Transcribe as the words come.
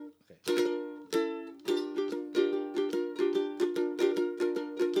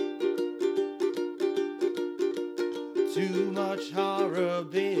watch horror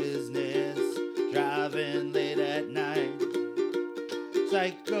business, driving late at night.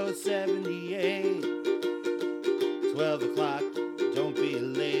 Psycho 78, 12 o'clock, don't be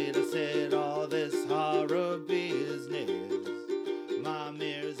late. I said all this horror business, my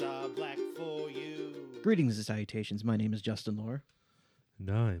mirrors are black for you. Greetings and salutations. My name is Justin Lohr. And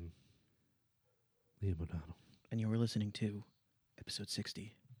I'm Liam O'Donnell. And you're listening to episode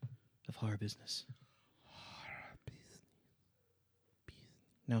 60 of Horror Business.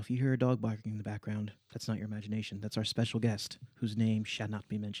 Now, if you hear a dog barking in the background, that's not your imagination. That's our special guest, whose name shall not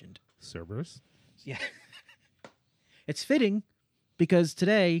be mentioned. Cerberus? Yeah. It's fitting, because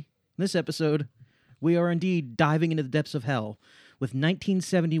today, in this episode, we are indeed diving into the depths of hell with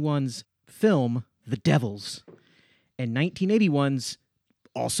 1971's film, The Devils, and 1981's,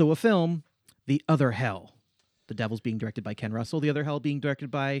 also a film, The Other Hell. The Devils being directed by Ken Russell, The Other Hell being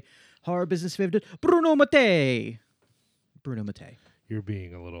directed by horror business favorite Bruno Mattei. Bruno Mattei. You're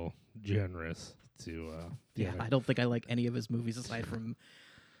being a little generous to... I don't think I like any of his movies aside from...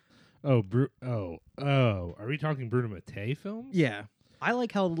 Are we talking Bruno Mattei films? Yeah. I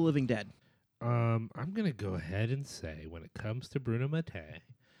like Hell of the Living Dead. I'm going to go ahead and say, when it comes to Bruno Mattei,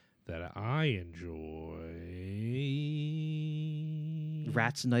 that I enjoy...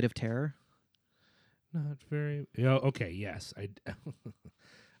 Rats Night of Terror. Not very... Yeah, okay, yes.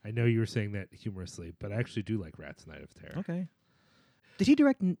 I know you were saying that humorously, but I actually do like Rats Night of Terror. Okay. Did he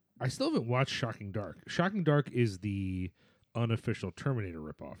direct... I still haven't watched Shocking Dark. Shocking Dark is the unofficial Terminator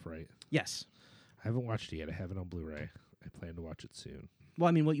ripoff, right? Yes. I haven't watched it yet. I have it on Blu-ray. I plan to watch it soon. Well,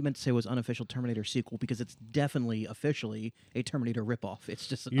 I mean, what you meant to say was unofficial Terminator sequel, because it's definitely officially a Terminator ripoff. It's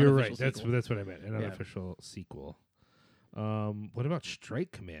just an You're unofficial right. sequel. That's what I meant. An unofficial sequel. What about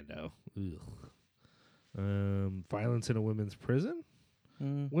Strike Commando? Ugh. Violence in a Women's Prison?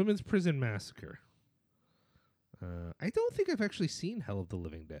 Women's Prison Massacre. I don't think I've actually seen Hell of the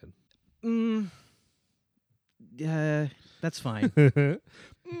Living Dead. That's fine.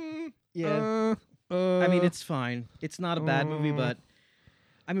 Yeah. I mean, it's fine. It's not a bad movie, but...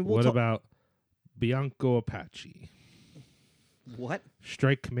 I mean, what about Bianco Apache? What?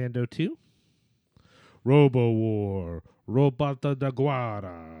 Strike Commando 2? Robo War. Robota da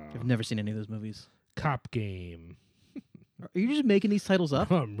Guarda. I've never seen any of those movies. Cop Game. Are you just making these titles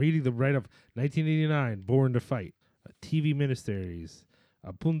up? I'm reading the right of 1989, Born to Fight. A TV miniseries.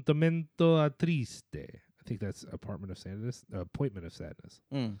 Appuntamento a Triste. I think that's Appointment of Sadness.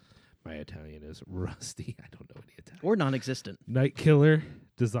 My Italian is rusty. I don't know any Italian. Or non-existent. Night Killer,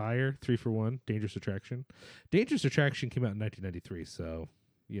 Desire, 3 for 1, Dangerous Attraction. Dangerous Attraction came out in 1993, so,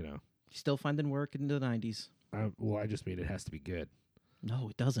 you know. Still finding work in the 90s. I just mean it has to be good. No,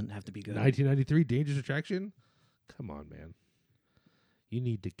 it doesn't have to be good. 1993, Dangerous Attraction? Come on, man. You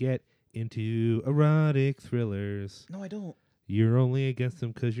need to get into erotic thrillers. No, I don't. You're only against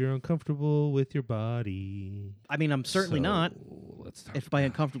them because you're uncomfortable with your body. I mean, I'm certainly not. Let's talk If by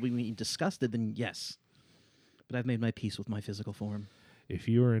uncomfortable you mean disgusted, then yes. But I've made my peace with my physical form. If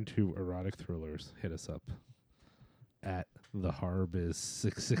you are into erotic thrillers, hit us up at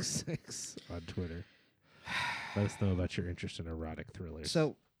thehorrorbiz666 on Twitter. Let us know about your interest in erotic thrillers.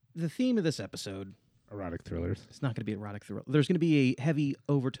 So, the theme of this episode... Erotic thrillers. It's not going to be erotic thriller. There's going to be a heavy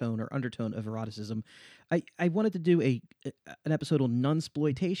overtone or undertone of eroticism. I wanted to do an episode on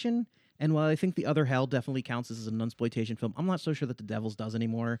nunsploitation, and while I think The Other Hell definitely counts as a nunsploitation film, I'm not so sure that The Devils does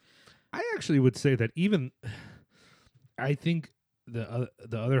anymore. I actually would say that I think the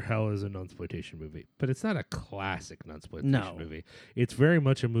Other Hell is a nunsploitation movie, but it's not a classic nunsploitation movie. It's very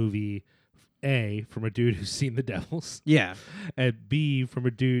much a movie... A, from a dude who's seen The Devils. Yeah. And B, from a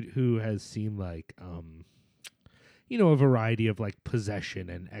dude who has seen, like, a variety of, like, possession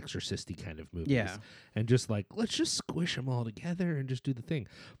and exorcisty kind of movies. Yeah. And just, like, let's just squish them all together and just do the thing.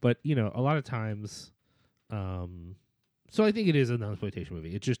 But, a lot of times, so I think it is a nunsploitation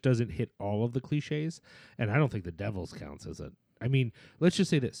movie. It just doesn't hit all of the cliches. And I don't think The Devils counts as I mean, let's just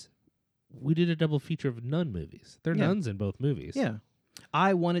say this. We did a double feature of nun movies. There are nuns in both movies. Yeah.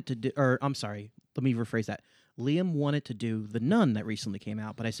 I wanted to do, or I'm sorry, let me rephrase that. Liam wanted to do The Nun that recently came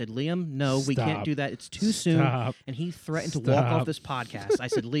out, but I said, Liam, no, we can't do that. It's too soon. And he threatened to walk off this podcast. I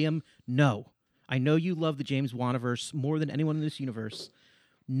said, Liam, no. I know you love the James Waniverse more than anyone in this universe.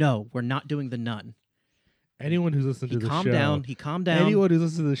 No, we're not doing The Nun. Anyone who's listened to the show. He calmed down. Anyone who's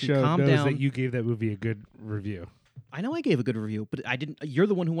listened to the show knows down. that you gave that movie a good review. I know I gave a good review, but I didn't. You're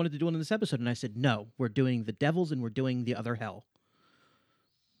the one who wanted to do it in this episode, and I said, no, we're doing The Devils and we're doing The Other Hell.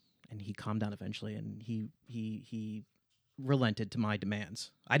 And he calmed down eventually, and he relented to my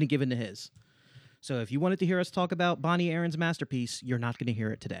demands. I didn't give in to his. So if you wanted to hear us talk about Bonnie Aaron's masterpiece, you're not going to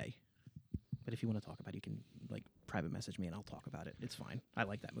hear it today. But if you want to talk about it, you can private message me and I'll talk about it. It's fine. I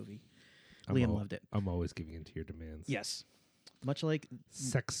like that movie. I'm Liam loved it. I'm always giving in to your demands. Yes. Much like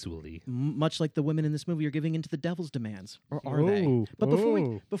Sexually. much like the women in this movie are giving into the devil's demands, or are they? But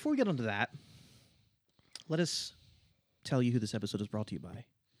before we get onto that, let us tell you who this episode is brought to you by.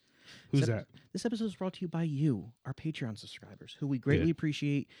 Who's that? This episode is brought to you by you, our Patreon subscribers, who we greatly Good.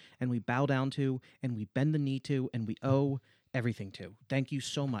 appreciate and we bow down to and we bend the knee to and we owe everything to. Thank you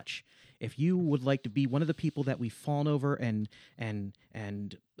so much. If you would like to be one of the people that we've fallen over and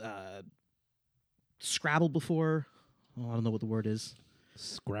scrabbled before, I don't know what the word is.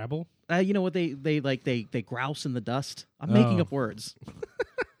 Scrabble? You know what they grouse in the dust. I'm making Oh. up words.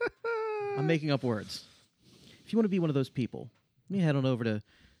 I'm making up words. If you want to be one of those people, you head on over to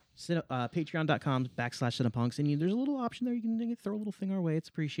patreon.com/cinepunks, and there's a little option there. You can throw a little thing our way. It's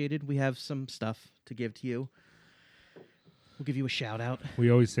appreciated. We have some stuff to give to you. We'll give you a shout out.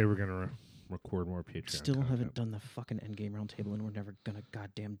 We always say we're going to record more Patreon Still content. haven't done the fucking Endgame Roundtable, and we're never gonna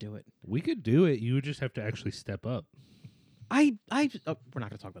goddamn do it. We could do it. You would just have to actually step up. We're not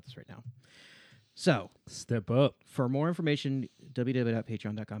gonna talk about this right now. So, Step up. for more information,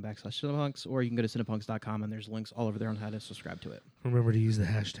 www.patreon.com/cinepunks, or you can go to cinepunks.com, and there's links all over there on how to subscribe to it. Remember to use the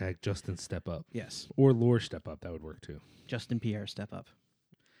hashtag Justin Step Up. Yes. Or Lore Step Up. That would work too. Justin Pierre, step up.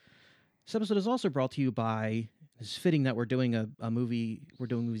 This episode is also brought to you by. It's fitting that we're doing a movie. We're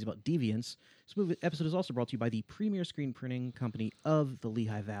doing movies about deviance. This episode is also brought to you by the premier screen printing company of the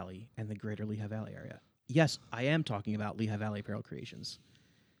Lehigh Valley and the greater Lehigh Valley area. Yes, I am talking about Lehigh Valley Apparel Creations.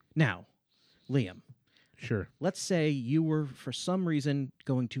 Now, Liam, Sure. let's say you were for some reason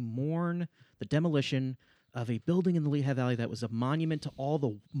going to mourn the demolition of a building in the Lehigh Valley that was a monument to all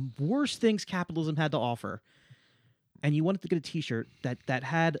the worst things capitalism had to offer, and you wanted to get a T-shirt that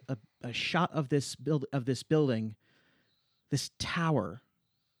had a shot of this building, this tower,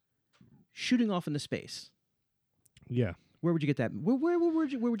 shooting off into space. Yeah. Where would you get that? Where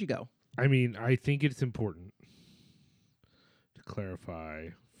would you go? I mean, I think it's important to clarify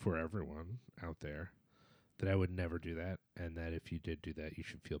for everyone out there that I would never do that, and that if you did do that, you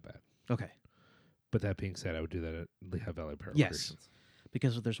should feel bad. Okay, But that being said, I would do that at Lehigh Valley Apparel Yes. Creations.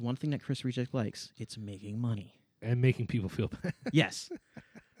 because if there's one thing that Chris Reject likes, it's making money. And making people feel bad. Yes.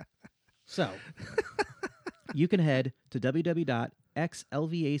 So, you can head to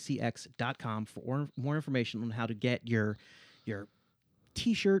www.xlvacx.com for more information on how to get your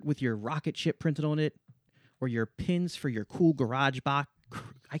T-shirt with your rocket ship printed on it, or your pins for your cool garage box.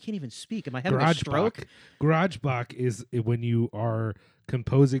 I can't even speak. Am I having a stroke? GarageBach is when you are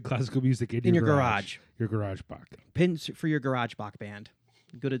composing classical music in your garage. Your GarageBach. Pins for your garage box band.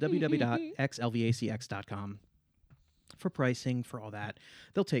 Go to www.xlvacx.com for pricing, for all that.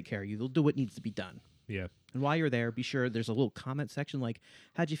 They'll take care of you. They'll do what needs to be done. Yeah. And while you're there, be sure there's a little comment section like,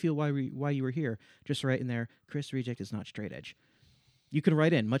 how'd you feel why you were here? Just write in there, Chris Reject is not straight edge. You can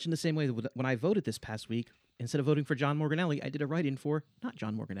write in, much in the same way that when I voted this past week, instead of voting for John Morganelli, I did a write-in for not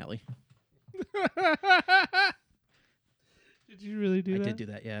John Morganelli. Did you really do I that? did do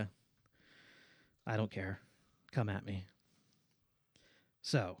that, yeah. I don't care. Come at me.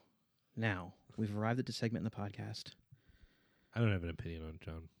 So, now, we've arrived at the segment in the podcast. I don't have an opinion on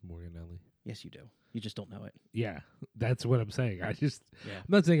John Morganelli. Yes, you do. You just don't know it. Yeah, that's what I'm saying. Yeah. I'm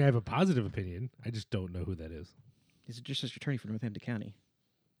not saying I have a positive opinion. I just don't know who that is. He's a district attorney for Northampton County.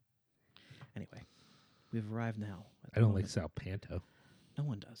 Anyway, we've arrived now. at the I don't like moment. Sal Panto. No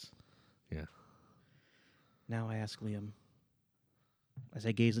one does. Yeah. Now I ask Liam, as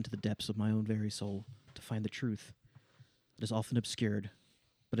I gaze into the depths of my own very soul to find the truth that is often obscured,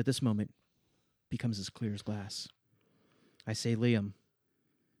 but at this moment becomes as clear as glass. I say, Liam,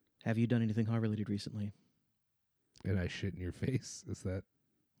 have you done anything hard-related recently? And I shit in your face. Is that?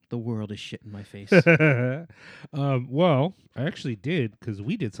 The world is shit in my face. Well, I actually did because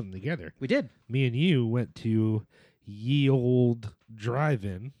we did something together. We did. Me and you went to Ye Old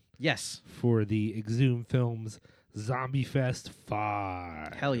Drive-In Yes. for the Exhumed Films Zombie Fest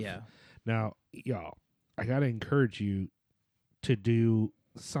 5. Hell yeah. Now, y'all, I got to encourage you to do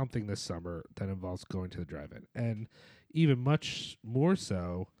something this summer that involves going to the drive-in. And even much more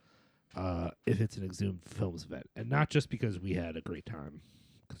so if it's an Exhumed Films event. And not just because we had a great time,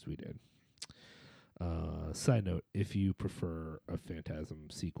 because we did. Side note, if you prefer a Phantasm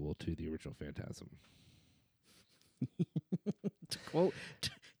sequel to the original Phantasm. To quote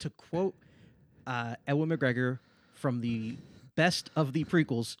Ewan McGregor from the best of the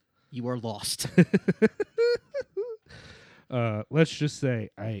prequels, you are lost. Let's just say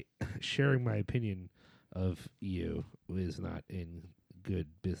sharing my opinion of you is not in good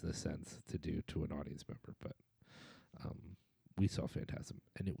business sense to do to an audience member, but we saw Phantasm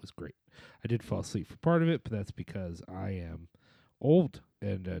and it was great. I did fall asleep for part of it, but that's because I am old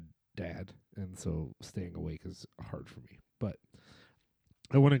and a dad, and so staying awake is hard for me. But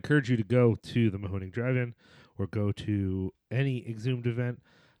I want to encourage you to go to the Mahoning Drive-In or go to any Exhumed event.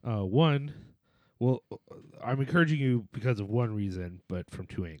 I'm encouraging you because of one reason, but from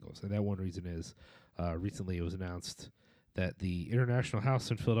two angles. And that one reason is recently it was announced that the International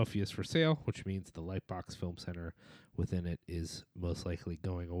House in Philadelphia is for sale, which means the Lightbox Film Center within it is most likely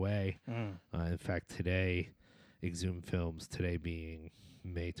going away. In fact, today, Exhumed Films, today being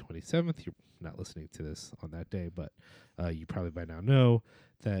May 27th, you're not listening to this on that day, but you probably by now know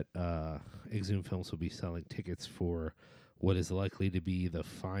that Exhumed Films will be selling tickets for what is likely to be the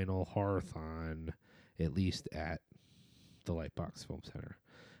final Horrorthon, at least at the Lightbox Film Center.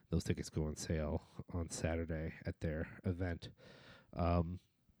 Those tickets go on sale on Saturday at their event. And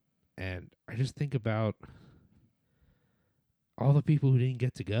I just think about all the people who didn't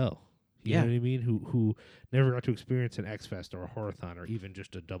get to go. You know what I mean? Who never got to experience an X-Fest or a Horrorthon or even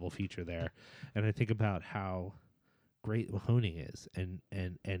just a double feature there. And I think about how great Mahoning is. And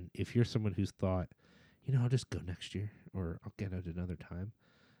if you're someone who's thought, I'll just go next year or I'll get it another time.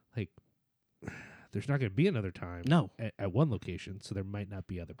 Like, there's not going to be another time at one location, so there might not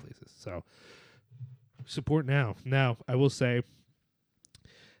be other places. So support now. Now, I will say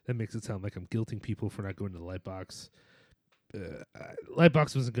that makes it sound like I'm guilting people for not going to the Lightbox.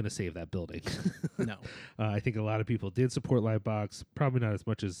 Lightbox wasn't going to save that building. No. I think a lot of people did support Lightbox, probably not as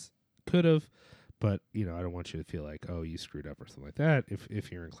much as could have, but I don't want you to feel like, oh, you screwed up or something like that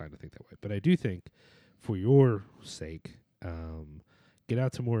if you're inclined to think that way. But I do think for your sake, get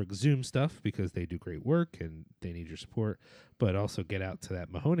out to more Exhumed stuff because they do great work and they need your support, but also get out to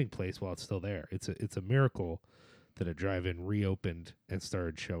that Mahoning place while it's still there. It's a miracle that a drive-in reopened and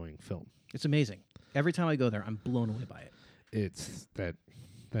started showing film. It's amazing. Every time I go there, I'm blown away by it. It's that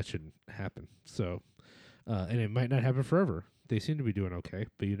shouldn't happen. So, and it might not happen forever. They seem to be doing okay,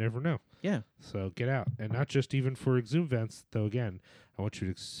 but you never know. Yeah. So get out, and not just even for Exhumed events, though. Again, I want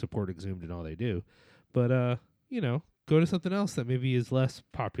you to support Exhumed and all they do, but go to something else that maybe is less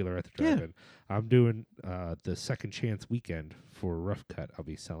popular at the drive-in. Yeah. I'm doing the Second Chance weekend for Rough Cut. I'll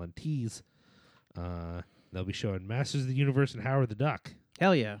be selling teas. They'll be showing Masters of the Universe and Howard the Duck.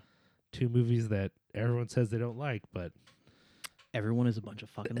 Hell yeah. Two movies that everyone says they don't like, but everyone is a bunch of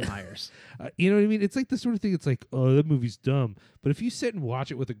fucking liars. You know what I mean? It's like the sort of thing, it's like, oh, that movie's dumb. But if you sit and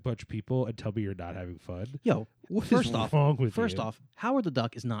watch it with a bunch of people and tell me you're not having fun, first off, Howard the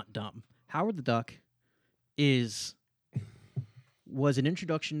Duck is not dumb. Howard the Duck was an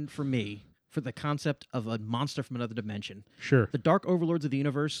introduction for me for the concept of a monster from another dimension. Sure. The Dark Overlords of the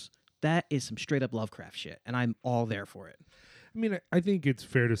Universe, that is some straight up Lovecraft shit, and I'm all there for it. I mean, I think it's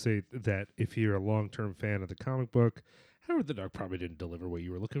fair to say that if you're a long-term fan of the comic book, Howard the Duck probably didn't deliver what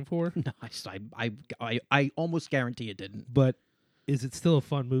you were looking for. No, I almost guarantee it didn't. But is it still a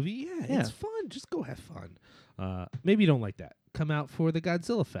fun movie? Yeah, it's fun. Just go have fun. Maybe you don't like that. Come out for the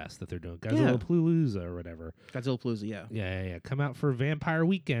Godzilla Fest that they're doing. Godzilla Palooza or whatever. Godzilla Palooza, yeah. Yeah. Come out for Vampire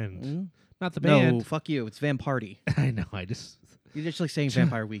Weekend. Mm-hmm. Not the band. No, fuck you. It's Vamparty. I know. You're just like saying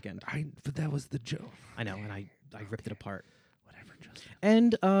Vampire Weekend. But that was the joke. I know, and I ripped it apart. Whatever, Justin.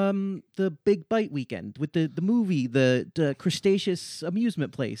 And the Big Bite Weekend with the movie, the Crustaceous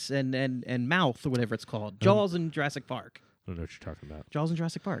Amusement Place and Mouth or whatever it's called. Jaws and Jurassic Park. I don't know what you're talking about. Jaws and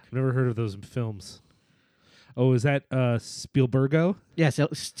Jurassic Park. I've never heard of those films. Oh, is that Spielbergo? Yes,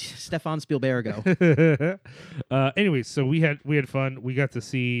 Stefan Spielbergo. Anyways, so we had fun. We got to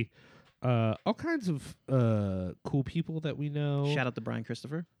see all kinds of cool people that we know. Shout out to Brian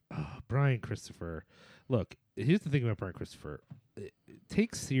Christopher. Brian Christopher. Look, here's the thing about Brian Christopher.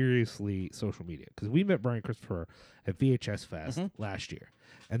 Take seriously social media, because we met Brian Christopher at VHS Fest last year.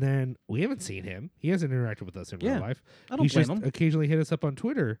 And then we haven't seen him. He hasn't interacted with us in real life. I don't He's blame just him. occasionally hit us up on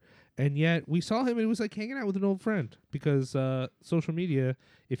Twitter. And yet we saw him and it was like hanging out with an old friend, because social media,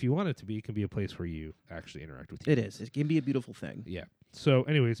 if you want it to be, can be a place where you actually interact with you. It is. It can be a beautiful thing. Yeah. So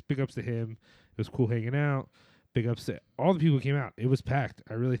anyways, big ups to him. It was cool hanging out. Big ups to all the people who came out. It was packed.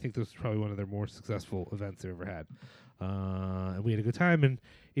 I really think this was probably one of their more successful events they've ever had. And we had a good time. And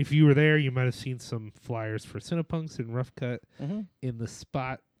if you were there, you might have seen some flyers for Cinepunks and Rough Cut in the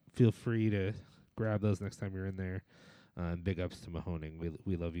spot. Feel free to grab those next time you're in there. And big ups to Mahoning.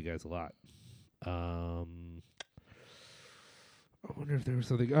 We love you guys a lot. I wonder if there was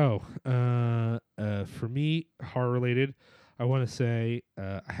something. For me, horror related, I want to say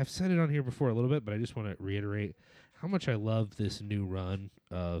I have said it on here before a little bit, but I just want to reiterate how much I love this new run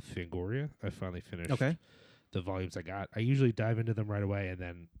of Fangoria. I finally finished the volumes I got. I usually dive into them right away, and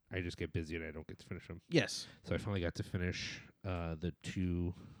then I just get busy and I don't get to finish them. Yes. So I finally got to finish the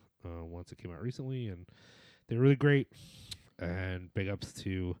two ones that came out recently, and they're really great. And big ups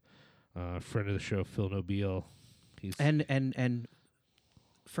to friend of the show, Phil Nobile. He's And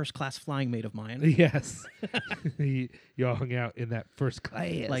first class flying mate of mine. yes, y'all hung out in that first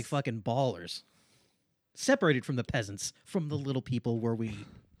class Like fucking ballers. Separated from the peasants, from the little people where we...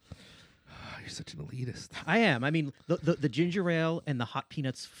 You're such an elitist. I am. I mean, the ginger ale and the hot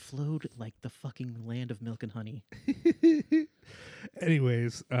peanuts flowed like the fucking land of milk and honey.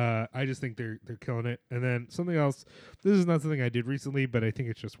 Anyways, I just think they're killing it. And then something else. This is not something I did recently, but I think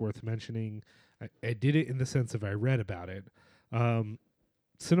it's just worth mentioning. I did it in the sense of I read about it.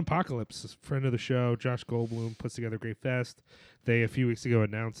 Cinepocalypse, friend of the show, Josh Goldblum, puts together a great fest. They a few weeks ago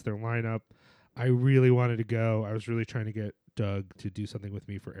announced their lineup. I really wanted to go. I was really trying to get Doug to do something with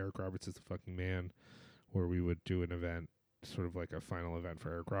me for Eric Roberts is the Fucking Man, where we would do an event, sort of like a final event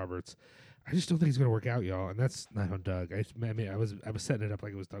for Eric Roberts. I just don't think it's going to work out, y'all, and that's not on Doug. I mean, I was setting it up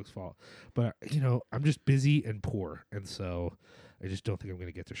like it was Doug's fault, but I'm just busy and poor, and so I just don't think I'm going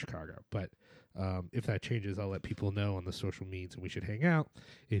to get to Chicago. But if that changes, I'll let people know on the social medias, and we should hang out.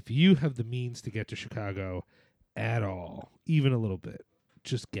 If you have the means to get to Chicago at all, even a little bit,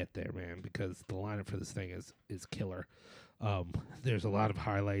 just get there, man, because the lineup for this thing is killer. There's a lot of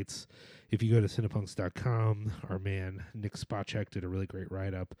highlights. If you go to cinepunks.com, our man Nick Spacek did a really great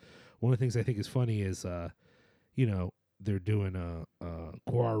write-up. One of the things I think is funny is, they're doing a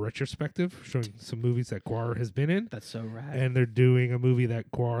Guar retrospective, showing some movies that Guar has been in. That's so rad. And they're doing a movie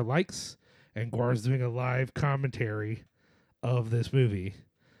that Guar likes, and Guar's doing a live commentary of this movie.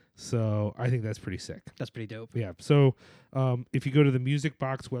 So I think that's pretty sick. That's pretty dope. Yeah. So if you go to the Music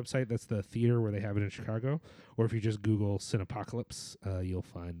Box website, that's the theater where they have it in Chicago, or if you just Google Cinepocalypse, you'll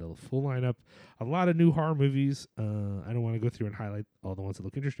find the full lineup. A lot of new horror movies. I don't want to go through and highlight all the ones that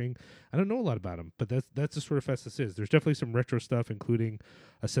look interesting. I don't know a lot about them, but that's the sort of fest this is. There's definitely some retro stuff, including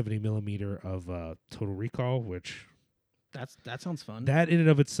a 70 millimeter of Total Recall, which that sounds fun. that in and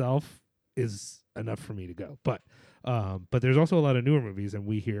of itself is enough for me to go. But there's also a lot of newer movies, and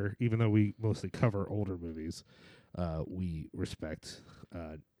we here, even though we mostly cover older movies, we respect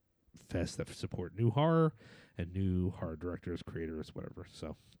fests that support new horror and new horror directors, creators, whatever.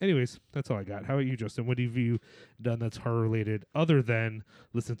 So anyways, that's all I got. How about you, Justin? What have you done that's horror related other than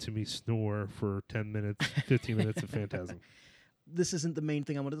listen to me snore for 10 minutes, 15 minutes of Phantasm? This isn't the main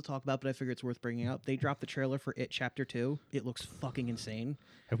thing I wanted to talk about, but I figure it's worth bringing up. They dropped the trailer for It Chapter 2. It looks fucking insane.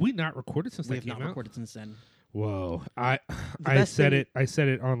 Have we not recorded since We that have came not out? recorded since then. Whoa. I best said thing- I said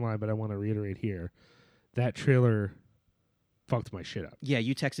it online, but I want to reiterate here. That trailer fucked my shit up. Yeah,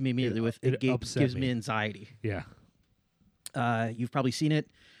 you texted me immediately with it upset gives me. me anxiety. Yeah. You've probably seen it.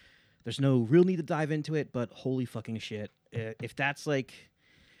 There's no real need to dive into it, but holy fucking shit. If that's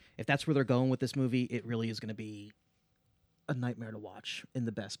where they're going with this movie, it really is going to be a nightmare to watch in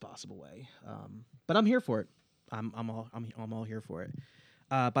the best possible way. But I'm here for it. I'm all here for it.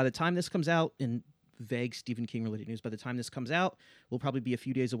 By the time this comes out, in vague Stephen King related news, by the time this comes out, we'll probably be a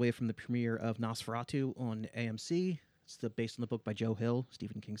few days away from the premiere of Nosferatu on AMC. It's based on the book by Joe Hill,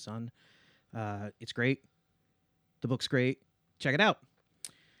 Stephen King's son. It's great. The book's great. Check it out.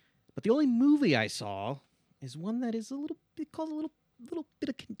 But the only movie I saw is one that is caused a little bit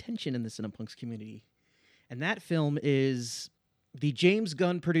of contention in the Cinepunks community. And that film is the James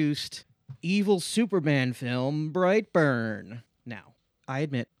Gunn produced evil Superman film, Brightburn. Now, I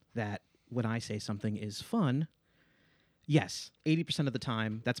admit that when I say something is fun, yes, 80% of the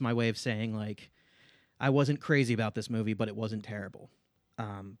time, that's my way of saying, like, I wasn't crazy about this movie, but it wasn't terrible.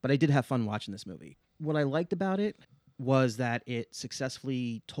 But I did have fun watching this movie. What I liked about it was that it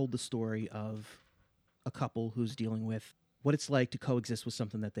successfully told the story of a couple who's dealing with what it's like to coexist with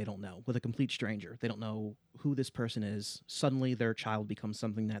something that they don't know, with a complete stranger. They don't know who this person is. Suddenly, their child becomes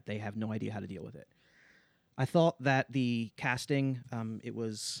something that they have no idea how to deal with it. I thought that the casting, it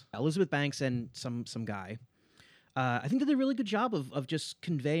was Elizabeth Banks and some guy. I think they did a really good job of just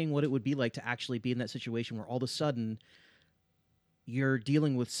conveying what it would be like to actually be in that situation where all of a sudden you're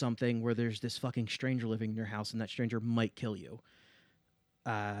dealing with something where there's this fucking stranger living in your house and that stranger might kill you.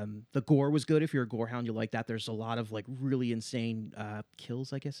 The gore was good. If you're a gore hound, you like that. There's a lot of like really insane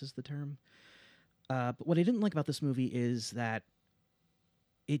kills, I guess is the term. But what I didn't like about this movie is that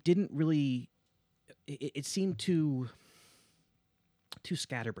it didn't really... It seemed too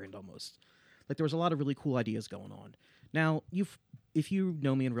scatterbrained almost. Like there was a lot of really cool ideas going on. Now, if you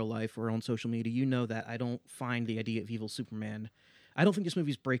know me in real life or on social media, you know that I don't find the idea of evil Superman. I don't think this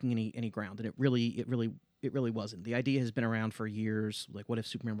movie's breaking any ground, and it really wasn't. The idea has been around for years. Like, what if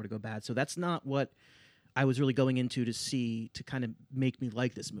Superman were to go bad? So that's not what I was really going into to see to kind of make me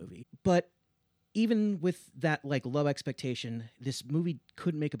like this movie. But even with that like low expectation, this movie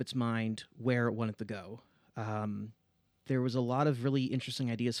couldn't make up its mind where it wanted to go. There was a lot of really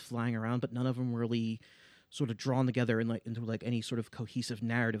interesting ideas flying around, but none of them really sort of drawn together into like any sort of cohesive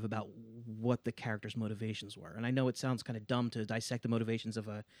narrative about what the characters' motivations were. And I know it sounds kind of dumb to dissect the motivations of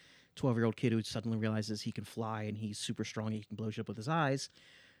a 12-year-old kid who suddenly realizes he can fly and he's super strong, he can blow shit up with his eyes.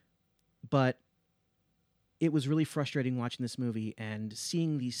 But it was really frustrating watching this movie and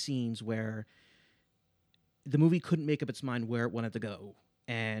seeing these scenes where the movie couldn't make up its mind where it wanted to go.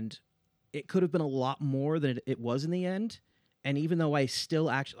 And it could have been a lot more than it was in the end. And even though I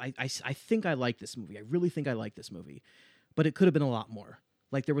still actually, I think I like this movie. I really think I like this movie. But it could have been a lot more.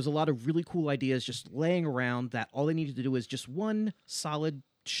 Like, there was a lot of really cool ideas just laying around that all they needed to do was just one solid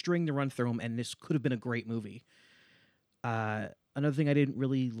string to run through them, and this could have been a great movie. Another thing I didn't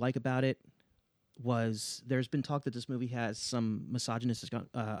really like about it was there's been talk that this movie has some misogynistic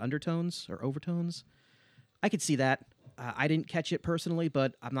undertones or overtones. I could see that. I didn't catch it personally,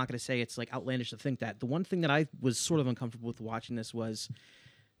 but I'm not going to say it's like outlandish to think that. The one thing that I was sort of uncomfortable with watching this was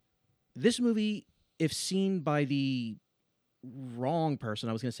this movie, if seen by the wrong person,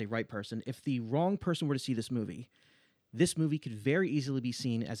 I was going to say right person, if the wrong person were to see this movie could very easily be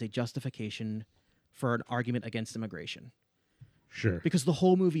seen as a justification for an argument against immigration. Sure. Because the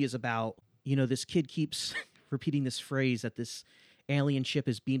whole movie is about, you know, this kid keeps repeating this phrase that this alien chip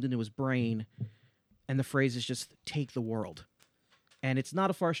is beamed into his brain, and the phrase is just take the world. And it's not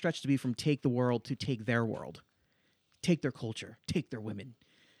a far stretch to be from take the world to take their world. Take their culture. Take their women.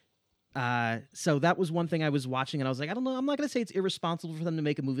 So that was one thing I was watching, and I was like, I don't know, I'm not going to say it's irresponsible for them to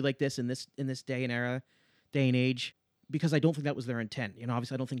make a movie like this in this day and age, because I don't think that was their intent. You know,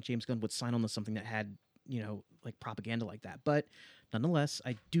 obviously I don't think James Gunn would sign on to something that had, you know, like propaganda like that. But nonetheless,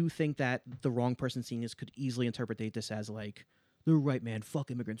 I do think that the wrong person seeing this could easily interpret this as like, they're right, man. Fuck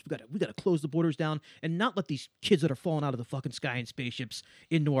immigrants. We gotta close the borders down and not let these kids that are falling out of the fucking sky in spaceships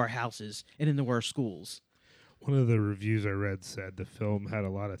into our houses and into our schools. One of the reviews I read said the film had a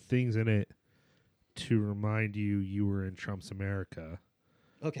lot of things in it to remind you were in Trump's America.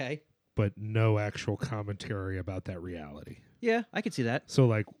 Okay. But no actual commentary about that reality. Yeah, I could see that. So,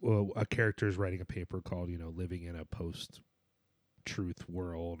 like, a character is writing a paper called, you know, Living in a Post-Truth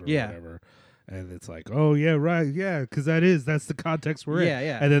World or whatever. And it's like, oh, yeah, right, yeah, because that's the context we're in.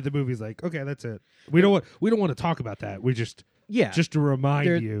 Yeah. And then the movie's like, okay, that's it. We don't want to talk about that. We just to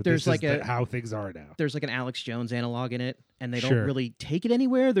remind you there's this like is how things are now. There's like an Alex Jones analog in it, and they don't really take it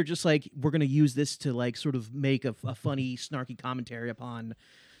anywhere. They're just like, we're going to use this to like sort of make a funny, snarky commentary upon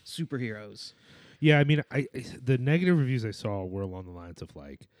superheroes. Yeah, I mean, the negative reviews I saw were along the lines of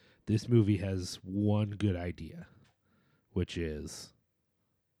like, this movie has one good idea, which is,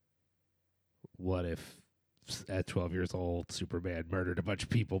 what if at 12 years old Superman murdered a bunch of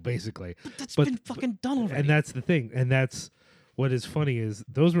people, basically? But that's been fucking done already. And that's the thing. And that's what is funny is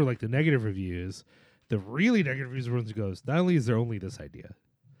those were like the negative reviews. The really negative reviews were ones who goes, not only is there only this idea,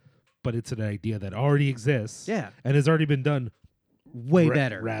 but it's an idea that already exists. Yeah. And has already been done way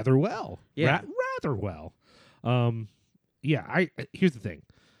better. Rather well. Yeah. Rather well. Here's the thing.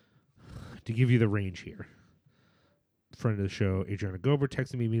 To give you the range here. Friend of the show, Adriana Gober,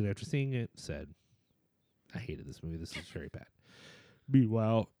 texted me immediately after seeing it, said, I hated this movie. This is very bad.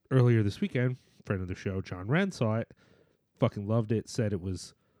 Meanwhile, earlier this weekend, friend of the show, John Wren, saw it, fucking loved it, said it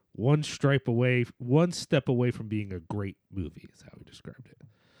was one step away from being a great movie, is how he described it.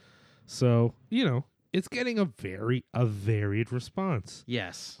 So, you know, it's getting a varied response.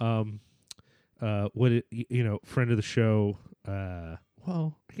 Yes. Friend of the show,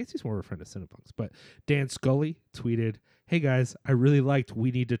 well, I guess he's more of a friend of Cinepunks, but Dan Scully tweeted, hey guys, I really liked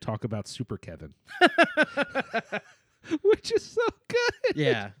We Need to Talk About Super Kevin. Which is so good.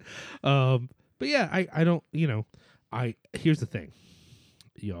 Yeah. But yeah, I don't, here's the thing,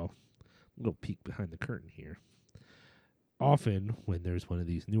 y'all, little peek behind the curtain here. Often when there's one of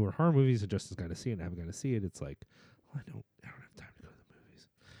these newer horror movies and Justin's got to see it and I haven't got to see it, it's like, well, I don't have time to go to the movies.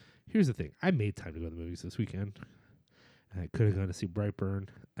 Here's the thing. I made time to go to the movies this weekend. And I could have gone to see Brightburn,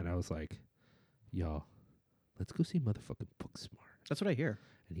 and I was like, y'all, let's go see motherfucking Booksmart. That's what I hear.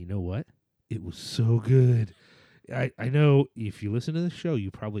 And you know what? It was so good. I know if you listen to the show, you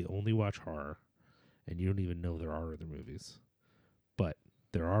probably only watch horror, and you don't even know there are other movies. But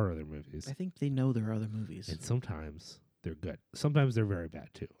there are other movies. I think they know there are other movies. And sometimes they're good. Sometimes they're very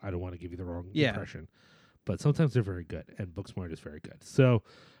bad, too. I don't want to give you the wrong impression. But sometimes they're very good, and Booksmart is very good. So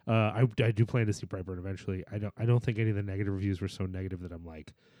I do plan to see Brightburn eventually. I don't think any of the negative reviews were so negative that I'm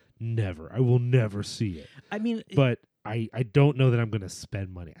like, never. I will never see it. I mean... But I don't know that I'm going to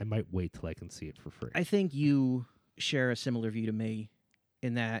spend money. I might wait till I can see it for free. I think you share a similar view to me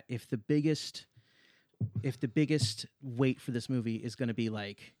in that if the biggest if the biggest weight for this movie is going to be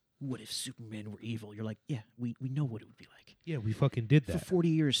like, what if Superman were evil? You're like, yeah, we know what it would be like. Yeah, we fucking did For that. 40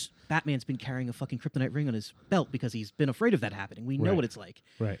 years, Batman's been carrying a fucking kryptonite ring on his belt because he's been afraid of that happening. We know Right. what it's like.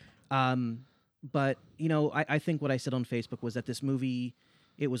 Right. But, you know, I think what I said on Facebook was that this movie,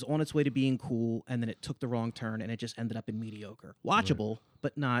 it was on its way to being cool, and then it took the wrong turn, and it just ended up in mediocre. Watchable,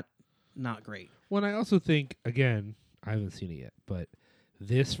 but not great. Well, and I also think, again, I haven't seen it yet, but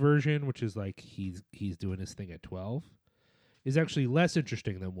this version, which is like he's doing his thing at 12, is actually less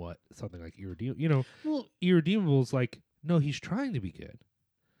interesting than what something like Irredeemable. You know, Well, Irredeemable is like, no, he's trying to be good,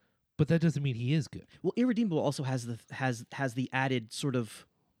 but that doesn't mean he is good. Well, Irredeemable also has the added sort of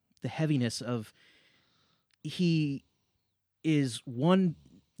the heaviness of he is one,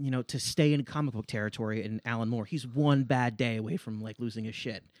 you know, to stay in comic book territory in Alan Moore. He's one bad day away from like losing his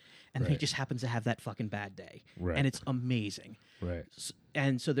shit, and he Right. just happens to have that fucking bad day, Right. and it's amazing. Right.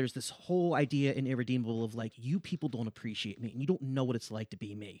 And so there's this whole idea in Irredeemable of like, you people don't appreciate me, and you don't know what it's like to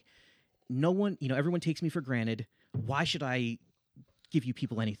be me. No one, you know, everyone takes me for granted. Why should I give you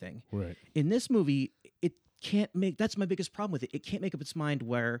people anything? Right. In this movie, it can't make, that's my biggest problem with it. It can't make up its mind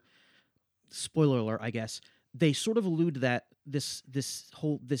where, spoiler alert, I guess, they sort of allude that this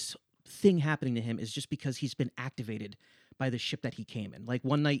thing happening to him is just because he's been activated by the ship that he came in. Like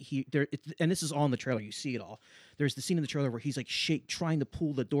one night and this is all in the trailer, you see it all. There's the scene in the trailer where he's like trying to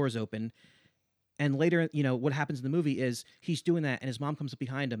pull the doors open. And later, you know, what happens in the movie is he's doing that and his mom comes up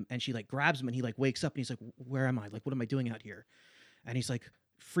behind him and she like grabs him and he like wakes up and he's like, where am I? Like, what am I doing out here? And he's like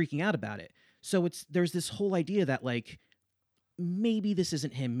freaking out about it. So there's this whole idea that like, maybe this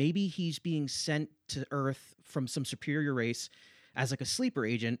isn't him. Maybe he's being sent to Earth from some superior race as like a sleeper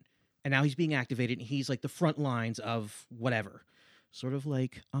agent, and now he's being activated and he's like the front lines of whatever. Sort of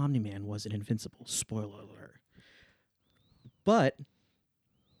like Omni-Man was in Invincible. Spoiler alert. But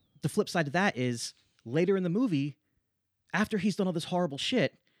the flip side of that is later in the movie, after he's done all this horrible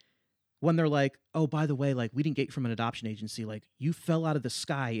shit, when they're like, oh, by the way, like, we didn't get you from an adoption agency. Like, you fell out of the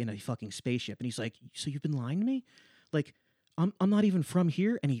sky in a fucking spaceship. And he's like, so you've been lying to me? Like, I'm not even from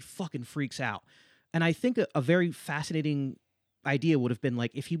here. And he fucking freaks out. And I think a very fascinating idea would have been like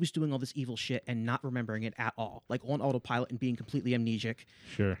if he was doing all this evil shit and not remembering it at all, like on autopilot and being completely amnesiac.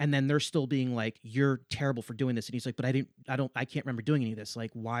 Sure. And then they're still being like, you're terrible for doing this. And he's like, but I can't remember doing any of this. Like,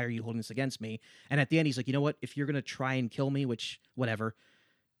 why are you holding this against me? And at the end, he's like, you know what? If you're going to try and kill me, which whatever,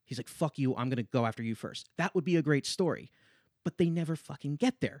 he's like, fuck you. I'm going to go after you first. That would be a great story. But they never fucking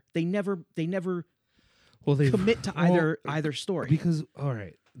get there. They never Well, they commit to either story. Because, all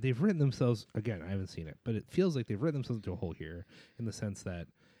right, they've written themselves, again, I haven't seen it, but it feels like they've written themselves into a hole here in the sense that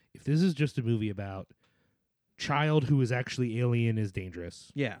if this is just a movie about child who is actually alien is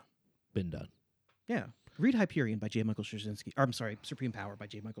dangerous, Yeah. been done. Yeah. Read Hyperion by J. Michael Straczynski. Or, I'm sorry, Supreme Power by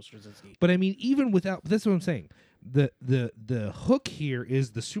J. Michael Straczynski. But I mean, even without, that's what I'm saying. The hook here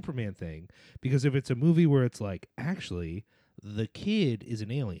is the Superman thing, because if it's a movie where it's like, actually, the kid is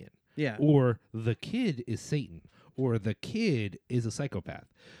an alien, Yeah. or the kid is Satan, or the kid is a psychopath.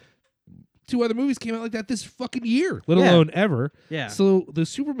 2 other movies came out like that this fucking year, let Yeah. alone ever. Yeah. So the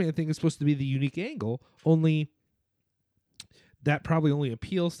Superman thing is supposed to be the unique angle, only that probably only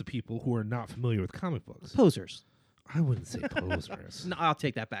appeals to people who are not familiar with comic books. Posers. I wouldn't say posers. No, I'll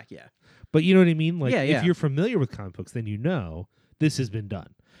take that back. Yeah. But you know what I mean? Like, Yeah, yeah. if you're familiar with comic books, then you know this has been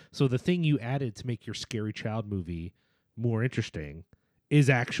done. So the thing you added to make your scary child movie more interesting is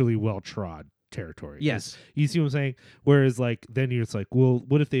actually well-trod territory. Yes. You see what I'm saying? Whereas, like, then you're just like, well,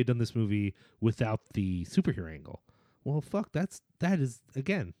 what if they had done this movie without the superhero angle? Well, fuck, that's the,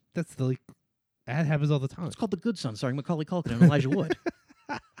 like, ad happens all the time. It's called The Good Son, starring Macaulay Culkin and Elijah Wood.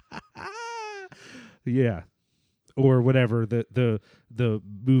 Yeah. Or whatever, the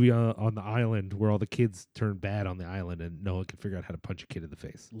movie on the island where all the kids turn bad on the island and no one can figure out how to punch a kid in the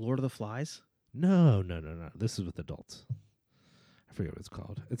face. Lord of the Flies. No. This is with adults. I forget what it's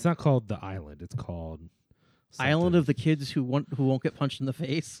called. It's not called The Island. It's called Island of the Kids Who Won't Get Punched in the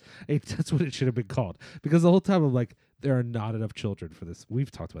Face. That's what it should have been called. Because the whole time I'm like, there are not enough children for this. We've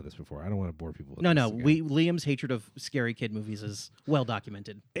talked about this before. I don't want to bore people with No. this again. Liam's hatred of scary kid movies is well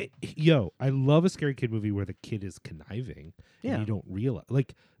documented. Yo, I love a scary kid movie where the kid is conniving Yeah. and you don't realize.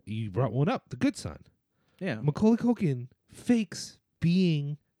 Like, you brought one up, The Good Son. Yeah. Macaulay Culkin fakes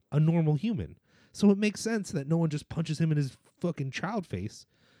being a normal human. So it makes sense that no one just punches him in his fucking child face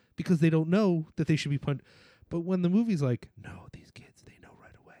because they don't know that they should be punched. But when the movie's like, no, these kids, they know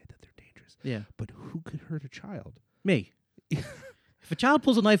right away that they're dangerous. Yeah. But who could hurt a child? Me. If a child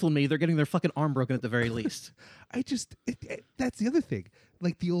pulls a knife on me, they're getting their fucking arm broken at the very least. That's the other thing.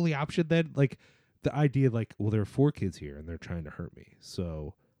 Like, the only option then, like, the idea, like, well, there are 4 kids here and they're trying to hurt me.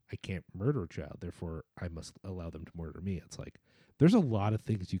 So I can't murder a child, therefore I must allow them to murder me. It's like there's a lot of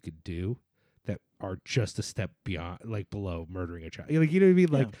things you could do that are just a step beyond, like below murdering a child. Like, you know what I mean?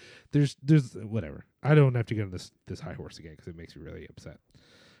 Like there's whatever. I don't have to get on this high horse again because it makes me really upset.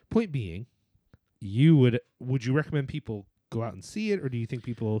 Point being, would you recommend people go out and see it, or do you think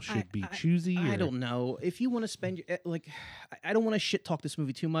people should be choosy? I don't know. If you want to spend I don't want to shit talk this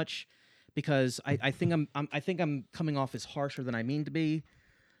movie too much because I think I'm coming off as harsher than I mean to be.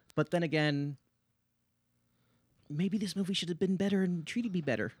 But then again, maybe this movie should have been better and treated me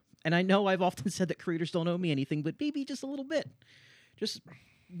better. And I know I've often said that creators don't owe me anything, but maybe just a little bit. Just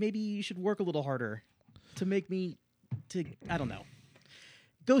maybe you should work a little harder to make me I don't know.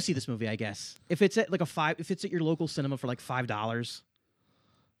 Go see this movie, I guess. If it's at if it's at your local cinema for like $5,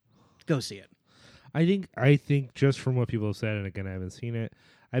 go see it. I think just from what people have said, and again I haven't seen it,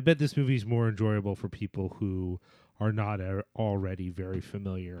 I bet this movie is more enjoyable for people who are not already very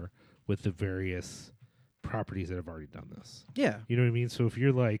familiar with the various properties that have already done this. Yeah. You know what I mean? So if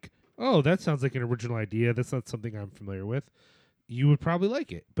you're like, oh, that sounds like an original idea, that's not something I'm familiar with, you would probably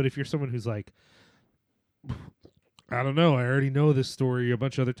like it. But if you're someone who's like, I don't know, I already know this story a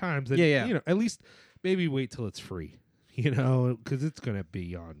bunch of other times, then, you know, at least maybe wait till it's free, you know, because it's going to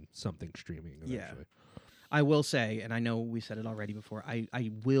be on something streaming eventually. Yeah. I will say, and I know we said it already before,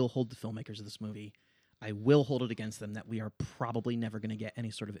 I will hold the filmmakers of this movie. I will hold it against them that we are probably never going to get any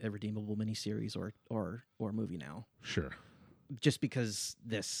sort of irredeemable miniseries or movie now. Sure. Just because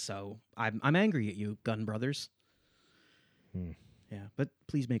this. So I'm angry at you, Gunn Brothers. Yeah, but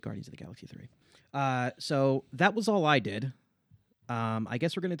please make Guardians of the Galaxy 3. So that was all I did. I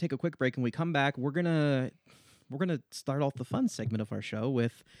guess we're going to take a quick break, and we come back. We're gonna start off the fun segment of our show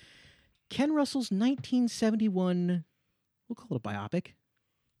with Ken Russell's 1971. We'll call it a biopic.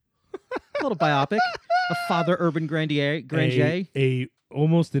 A little biopic of Father Urban Grandier, a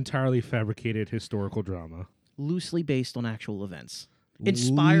almost entirely fabricated historical drama, loosely based on actual events,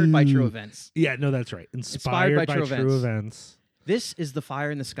 inspired by true events. Yeah, no, that's right. Inspired by true events. This is the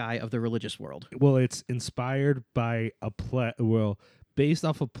fire in the sky of the religious world. Well, it's inspired by a play. Well, based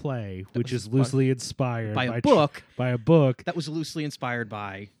off a play, which is loosely inspired by a book. By a book that was loosely inspired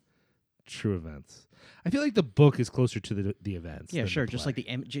by true events. I feel like the book is closer to the events. Yeah, sure. Just like the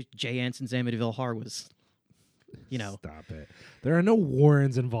Jay Anson's Amityville Horror was, you know. Stop it. There are no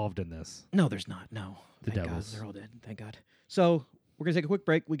Warrens involved in this. No, there's not. No. The Thank Devils. God. They're all dead. Thank God. So we're going to take a quick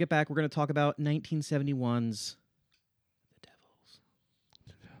break. We get back. We're going to talk about 1971's The Devils.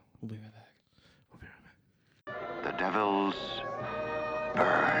 We'll be right back. The Devils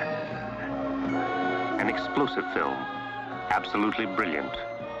Burn. An explosive film. Absolutely brilliant.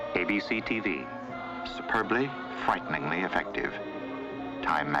 ABC TV. Superbly, frighteningly effective.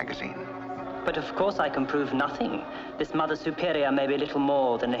 Time magazine. But of course I can prove nothing. This Mother Superior may be little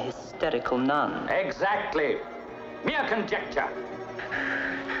more than a hysterical nun. Exactly. Mere conjecture.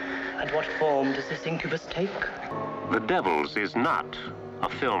 And what form does this incubus take? The Devils is not a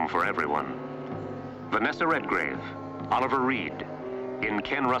film for everyone. Vanessa Redgrave, Oliver Reed, in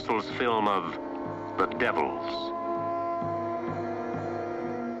Ken Russell's film of The Devils.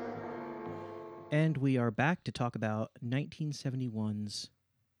 And we are back to talk about 1971's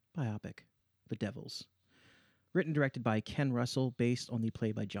biopic, The Devils. Written and directed by Ken Russell, based on the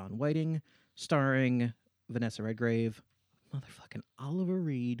play by John Whiting, starring Vanessa Redgrave, motherfucking Oliver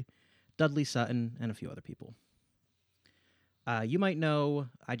Reed, Dudley Sutton, and a few other people. You might know,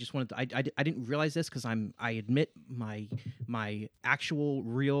 I just wanted to, I didn't realize this because I admit my actual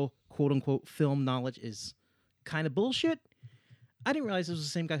real quote-unquote film knowledge is kind of bullshit. I didn't realize this was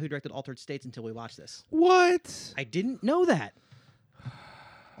the same guy who directed Altered States until we watched this. What? I didn't know that.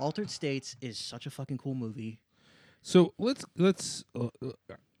 Altered States is such a fucking cool movie. So let's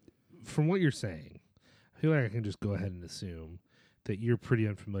from what you're saying, I feel like I can just go ahead and assume that you're pretty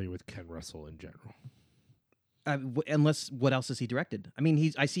unfamiliar with Ken Russell in general. Unless, what else has he directed? I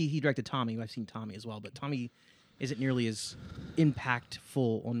mean, I see he directed Tommy. I've seen Tommy as well, but Tommy isn't nearly as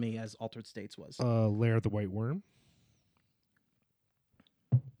impactful on me as Altered States was. Lair of the White Worm.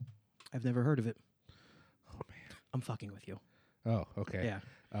 I've never heard of it. Oh, man. I'm fucking with you. Oh, okay.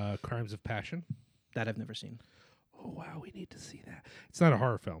 Yeah. Crimes of Passion. That I've never seen. Oh, wow. We need to see that. It's not a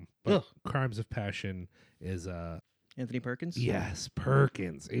horror film, but Crimes of Passion is... Anthony Perkins? Yes,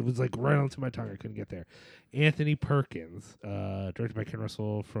 Perkins. It was like right onto my tongue. I couldn't get there. Anthony Perkins, directed by Ken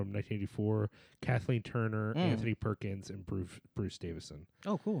Russell from 1984. Kathleen Turner, Anthony Perkins, and Bruce Davison.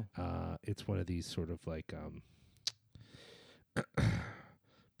 Oh, cool. It's one of these sort of like...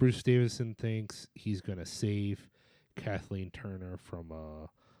 Bruce Davison thinks he's going to save Kathleen Turner from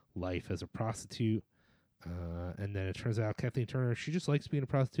life as a prostitute. And then it turns out Kathleen Turner, she just likes being a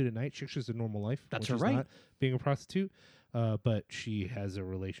prostitute at night. She actually has a normal life. That's which is right. not being a prostitute. But she has a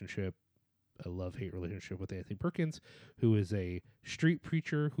relationship, a love-hate relationship with Anthony Perkins, who is a street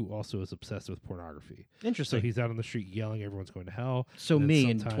preacher who also is obsessed with pornography. Interesting. So he's out on the street yelling, everyone's going to hell. So and then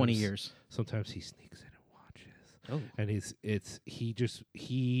me in 20 sometimes- years. Sometimes he sneaks in and watches. Oh. And he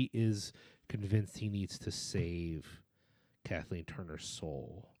is convinced he needs to save Kathleen Turner's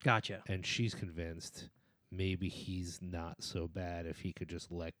soul. Gotcha. And she's convinced maybe he's not so bad if he could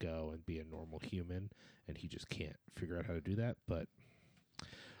just let go and be a normal human, and he just can't figure out how to do that. But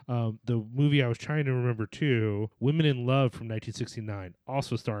the movie I was trying to remember too, Women in Love from 1969,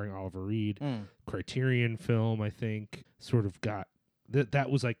 also starring Oliver Reed, Criterion film, I think, sort of got that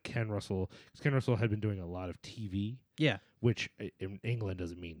was like Ken Russell, because Ken Russell had been doing a lot of TV. Yeah. Which in England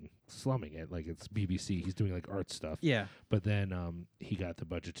doesn't mean slumming it, like it's BBC. He's doing like art stuff. Yeah. But then he got the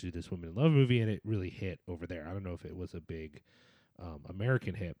budget to do this Women in Love movie, and it really hit over there. I don't know if it was a big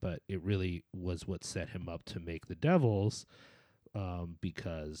American hit, but it really was what set him up to make The Devils,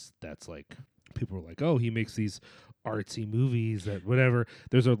 because that's like, people were like, oh, he makes these artsy movies that whatever.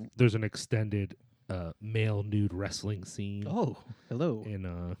 There's an extended male nude wrestling scene. Oh, hello.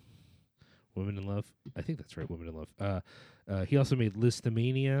 In Women in Love. I think that's right, Women in Love. He also made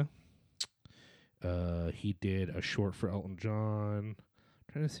Listomania. He did a short for Elton John.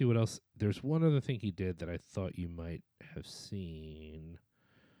 Trying to see what else. There's one other thing he did that I thought you might have seen.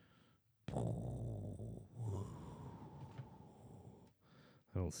 I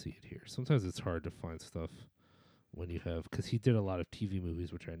don't see it here. Sometimes it's hard to find stuff when you have, because he did a lot of TV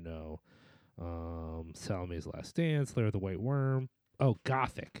movies, which I know. Salome's Last Dance, Lair of the White Worm. Oh,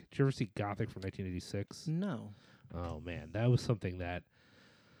 Gothic. Did you ever see Gothic from 1986? No. Oh, man. That was something that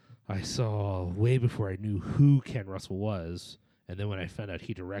I saw way before I knew who Ken Russell was. And then when I found out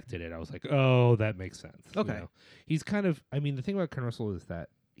he directed it, I was like, oh, that makes sense. Okay. You know? He's kind of, I mean, the thing about Ken Russell is that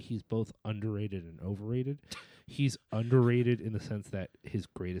he's both underrated and overrated. He's underrated in the sense that his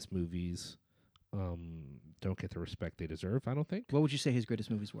greatest movies don't get the respect they deserve, I don't think. What would you say his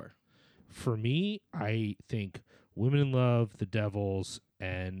greatest movies were? For me, I think Women in Love, The Devils,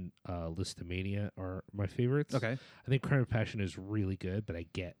 and Listomania are my favorites. Okay. I think Crime of Passion is really good, but I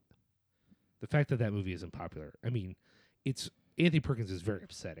get the fact that that movie isn't popular. I mean, it's Anthony Perkins is very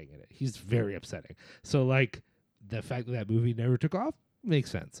upsetting in it. He's very upsetting. So, like, the fact that movie never took off makes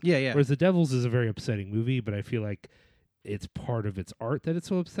sense. Yeah, yeah. Whereas The Devils is a very upsetting movie, but I feel like it's part of its art that it's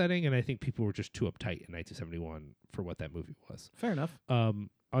so upsetting, and I think people were just too uptight in 1971 for what that movie was. Fair enough.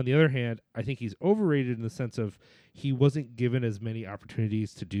 On the other hand, I think he's overrated in the sense of he wasn't given as many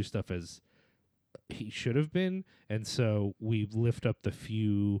opportunities to do stuff as he should have been. And so we lift up the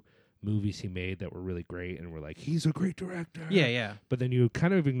few movies he made that were really great, and we're like, he's a great director. Yeah, yeah. But then you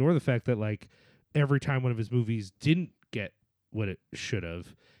kind of ignore the fact that, like, every time one of his movies didn't get what it should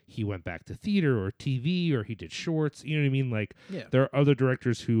have, he went back to theater or TV, or he did shorts. You know what I mean? Like, Yeah. there are other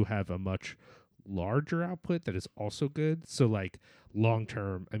directors who have a much larger output that is also good. So, like, long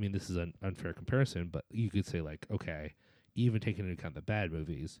term, I mean, this is an unfair comparison, but you could say, like, okay, even taking into account the bad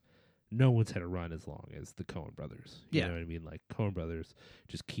movies, no one's had a run as long as the Coen brothers. You know what I mean? Like, Coen brothers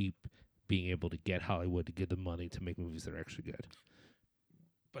just keep being able to get Hollywood to give them money to make movies that are actually good.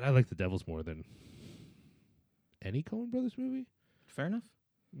 But I like The Devils more than any Coen brothers movie. Fair enough.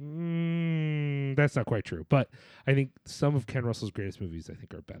 That's not quite true. But I think some of Ken Russell's greatest movies, I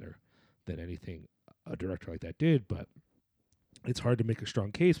think, are better than anything a director like that did. But it's hard to make a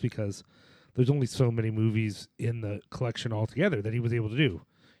strong case because there's only so many movies in the collection altogether that he was able to do.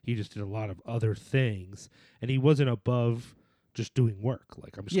 He just did a lot of other things, and he wasn't above just doing work.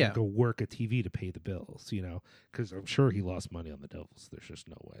 Like, I'm just going to go work at TV to pay the bills, you know, because I'm sure he lost money on The Devils. There's just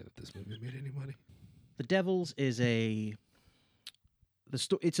no way that this movie made any money. The Devils is it's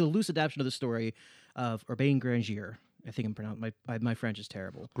a loose adaptation of the story of Urbain Grandier. I think I'm pronouncing my French is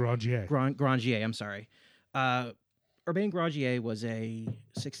terrible. Grandier. Grandier, I'm sorry. Urbain Grandier was a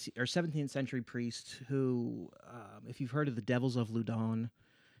 16th or 17th century priest who, if you've heard of the Devils of Loudun,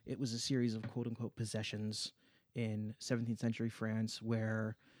 it was a series of quote-unquote possessions in 17th century France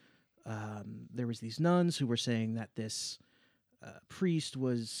where there was these nuns who were saying that this priest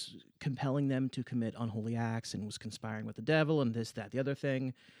was compelling them to commit unholy acts and was conspiring with the devil and this, that, the other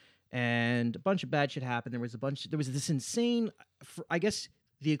thing. And a bunch of bad shit happened. There was this insane, I guess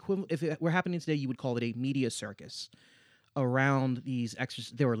the equivalent, if it were happening today, you would call it a media circus around these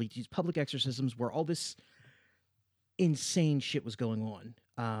there were these public exorcisms where all this insane shit was going on.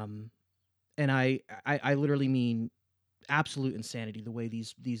 And I literally mean absolute insanity, the way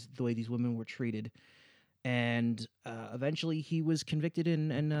these women were treated. And eventually he was convicted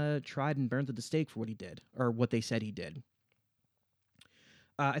and tried and burned at the stake for what he did, or what they said he did.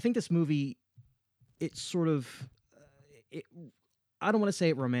 I think this movie, it sort of, I don't want to say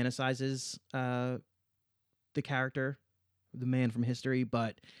it romanticizes the character, the man from history,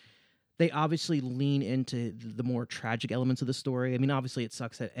 but they obviously lean into the more tragic elements of the story. I mean, obviously it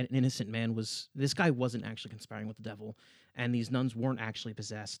sucks that an innocent man this guy wasn't actually conspiring with the devil, and these nuns weren't actually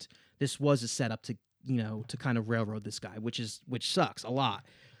possessed. This was a setup to, to kind of railroad this guy, which sucks a lot.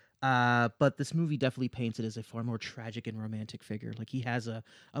 But this movie definitely paints it as a far more tragic and romantic figure. Like, he has a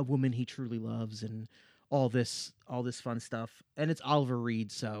woman he truly loves and all this fun stuff. And it's Oliver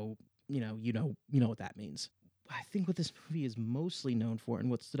Reed, so you know what that means. I think what this movie is mostly known for, and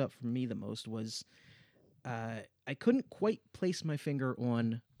what stood up for me the most, was I couldn't quite place my finger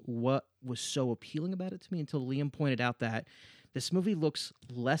on what was so appealing about it to me until Liam pointed out that this movie looks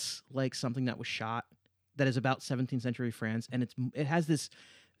less like something that was shot that is about 17th century France, and it has this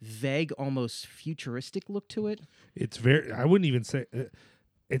vague, almost futuristic look to it. It's I wouldn't even say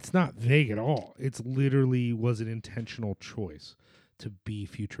it's not vague at all. It's literally was an intentional choice to be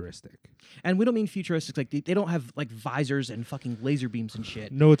futuristic. And we don't mean futuristic like they don't have like visors and fucking laser beams and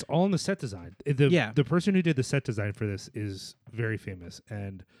shit. No, it's all in the set design. The person who did the set design for this is very famous,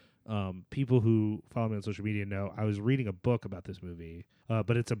 and people who follow me on social media know I was reading a book about this movie,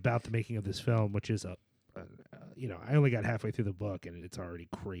 but it's about the making of this film, which is I only got halfway through the book and it's already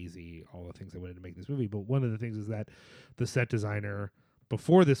crazy, all the things I wanted to make this movie. But one of the things is that the set designer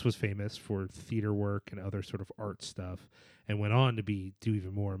before this was famous for theater work and other sort of art stuff, and went on to do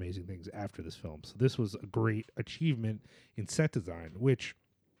even more amazing things after this film. So this was a great achievement in set design, which,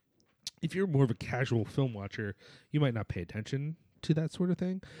 if you're more of a casual film watcher, you might not pay attention to that sort of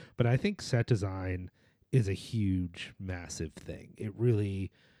thing. But I think set design is a huge, massive thing. It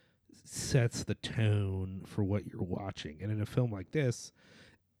really sets the tone for what you're watching. And in a film like this,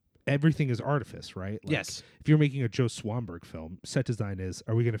 everything is artifice, right? Like, yes. If you're making a Joe Swanberg film, set design is,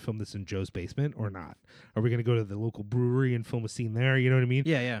 are we going to film this in Joe's basement or not? Are we going to go to the local brewery and film a scene there? You know what I mean?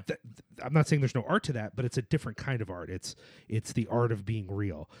 Yeah. I'm not saying there's no art to that, but it's a different kind of art. It's the art of being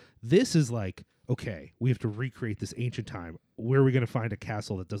real. This is like, okay, we have to recreate this ancient time. Where are we going to find a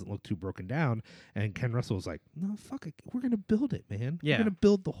castle that doesn't look too broken down? And Ken Russell was like, no, fuck it. We're going to build it, man. Yeah. We're going to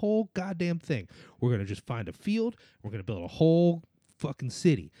build the whole goddamn thing. We're going to just find a field. We're going to build a whole fucking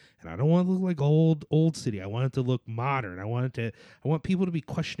city, and I don't want it to look like old city. I want it to look modern. I want people to be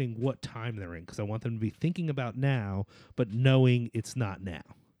questioning what time they're in, because I want them to be thinking about now but knowing it's not now.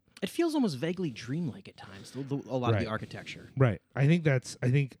 It feels almost vaguely dreamlike at times, a lot of the architecture. Right. I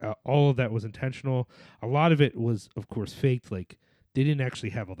think all of that was intentional. A lot of it was, of course, faked. Like, they didn't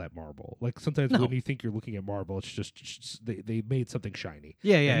actually have all that marble. Like, sometimes when you think you're looking at marble, it's just they made something shiny.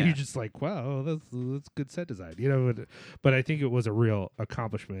 Yeah. And you're just like, wow, that's good set design, But I think it was a real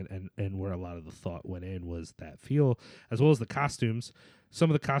accomplishment, and where a lot of the thought went in was that feel, as well as the costumes. Some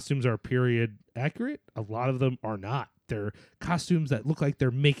of the costumes are period accurate. A lot of them are not. They're costumes that look like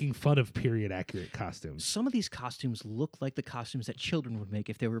they're making fun of period accurate costumes. Some of these costumes look like the costumes that children would make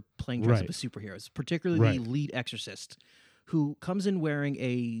if they were playing dress up as superheroes, particularly the lead exorcist, who comes in wearing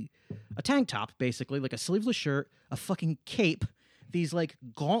a tank top, basically, like a sleeveless shirt, a fucking cape, these like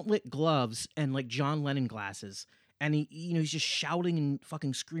gauntlet gloves, and like John Lennon glasses. And he's just shouting and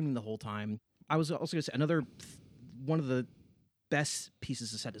fucking screaming the whole time. I was also gonna say one of the best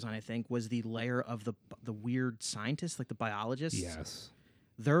pieces of set design, I think, was the layer of the weird scientists, like the biologists. Yes.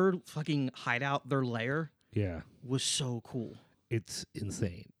 Their fucking hideout, their lair, was so cool. It's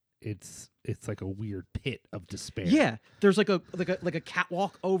insane. It's like a weird pit of despair. Yeah, there's like a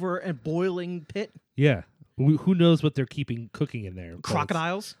catwalk over a boiling pit. Yeah, who knows what they're cooking in there?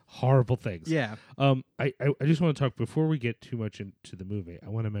 Crocodiles, horrible things. Yeah. I just want to talk before we get too much into the movie. I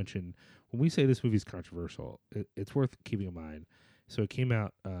want to mention, when we say this movie's controversial, it's worth keeping in mind. So it came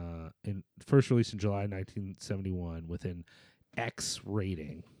out first released in July 1971 with an X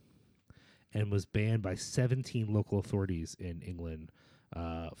rating, and was banned by 17 local authorities in England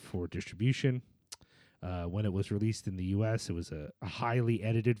for distribution. When it was released in the U.S., it was a highly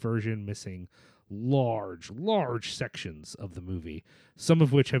edited version, missing large sections of the movie, some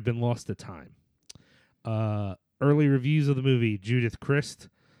of which have been lost to time. Early reviews of the movie: Judith Christ,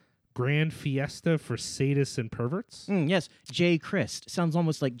 grand fiesta for sadists and perverts. Yes, J. Christ. Sounds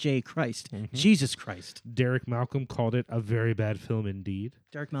almost like J. Christ. Mm-hmm. Jesus Christ. Derek Malcolm called it a very bad film indeed.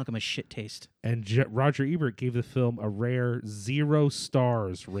 Derek Malcolm has shit taste. And Roger Ebert gave the film a rare 0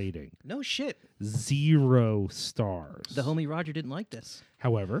 stars rating. No shit. 0 stars. The homie Roger didn't like this.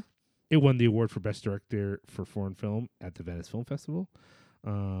 However, it won the award for Best Director for Foreign Film at the Venice Film Festival.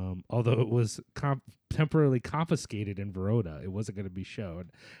 Although it was temporarily confiscated in Verona, it wasn't going to be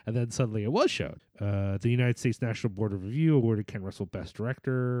shown, and then suddenly it was shown. The United States National Board of Review awarded Ken Russell Best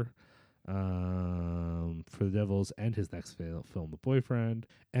Director for The Devils and his next film, The Boyfriend.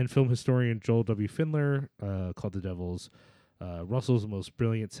 And film historian Joel W. Findler called The Devils Russell's most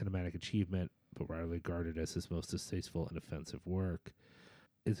brilliant cinematic achievement, but widely regarded as his most distasteful and offensive work.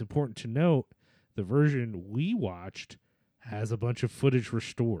 It's important to note the version we watched has a bunch of footage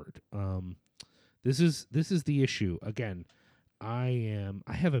restored. This is the issue. Again, I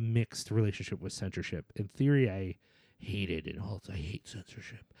have a mixed relationship with censorship. In theory, I hate it, and I hate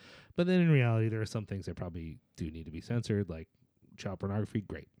censorship. But then in reality, there are some things that probably do need to be censored, like child pornography.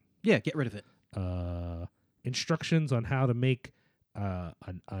 Great. Yeah, get rid of it. Instructions on how to make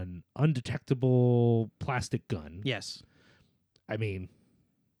an undetectable plastic gun. Yes. I mean,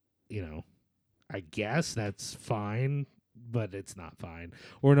 I guess that's fine, but it's not fine.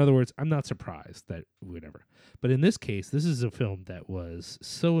 Or in other words, I'm not surprised that whatever. But in this case, this is a film that was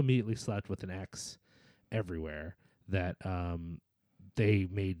so immediately slapped with an X everywhere that they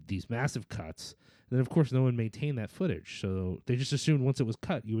made these massive cuts. And then, of course, no one maintained that footage. So they just assumed once it was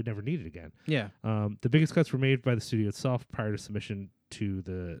cut, you would never need it again. Yeah. The biggest cuts were made by the studio itself prior to submission to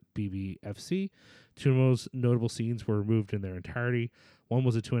the BBFC. Two of the most notable scenes were removed in their entirety. One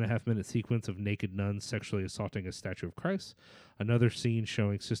was a 2.5-minute sequence of naked nuns sexually assaulting a statue of Christ. Another scene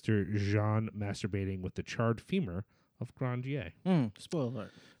showing Sister Jeanne masturbating with the charred femur of Grandier. Spoiler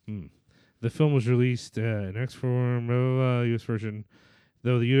alert. The film was released in X form, US version,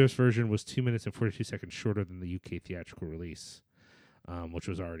 though the US version was 2 minutes and 42 seconds shorter than the UK theatrical release, which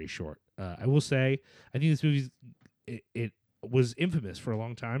was already short. I will say, I think this movie it was infamous for a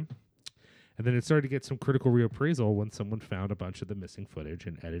long time. And then it started to get some critical reappraisal when someone found a bunch of the missing footage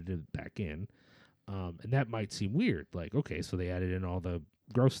and edited it back in. And that might seem weird. Like, okay, so they added in all the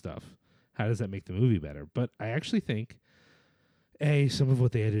gross stuff. How does that make the movie better? But I actually think, some of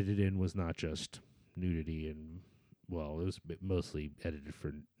what they edited in was not just nudity and, well, it was mostly edited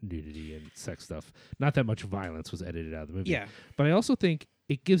for nudity and sex stuff. Not that much violence was edited out of the movie. Yeah. But I also think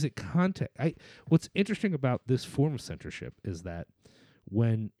it gives it context. What's interesting about this form of censorship is that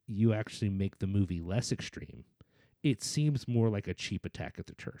when you actually make the movie less extreme, it seems more like a cheap attack at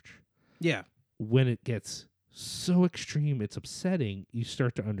the church. Yeah. When it gets so extreme, it's upsetting. You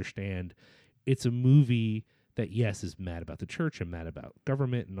start to understand it's a movie that, yes, is mad about the church and mad about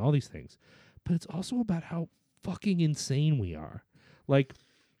government and all these things, but it's also about how fucking insane we are. Like,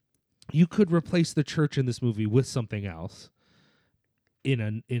 you could replace the church in this movie with something else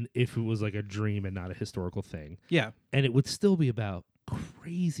in if it was like a dream and not a historical thing. Yeah. And it would still be about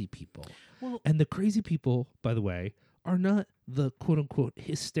crazy people. Well, and the crazy people, by the way, are not the quote-unquote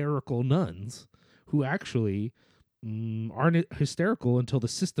hysterical nuns who actually aren't hysterical until the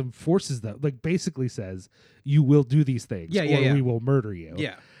system forces them, like basically says, you will do these things or we will murder you.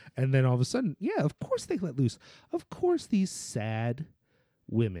 Yeah. And then all of a sudden, of course they let loose. Of course these sad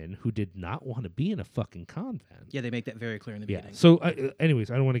women who did not want to be in a fucking convent. Yeah, they make that very clear in the beginning. So anyways,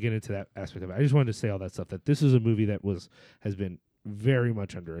 I don't want to get into that aspect of it. I just wanted to say all that stuff, that this is a movie that has been very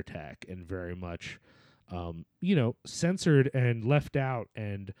much under attack and very much, censored and left out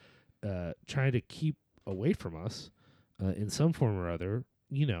and trying to keep away from us in some form or other,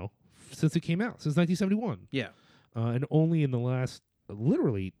 since it came out, since 1971. Yeah. And only in the last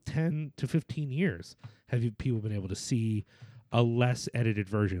literally 10 to 15 years have people been able to see a less edited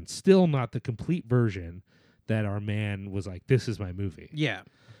version. Still not the complete version that our man was like, this is my movie. Yeah.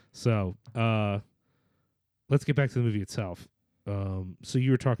 So let's get back to the movie itself. So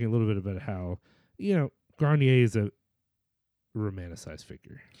you were talking a little bit about how, Grandier is a romanticized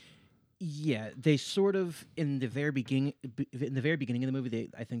figure. Yeah, they sort of in the very beginning of the movie,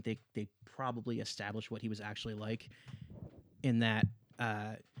 I think they probably established what he was actually like. In that,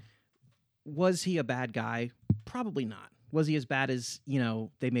 was he a bad guy? Probably not. Was he as bad as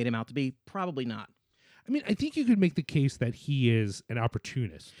they made him out to be? Probably not. I mean, I think you could make the case that he is an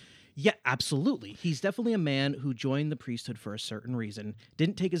opportunist. Yeah, absolutely. He's definitely a man who joined the priesthood for a certain reason,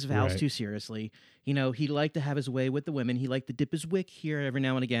 didn't take his vows too seriously. He liked to have his way with the women. He liked to dip his wick here every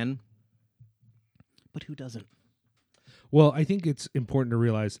now and again. But who doesn't? Well, I think it's important to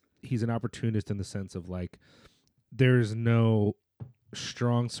realize he's an opportunist in the sense of, like, there's no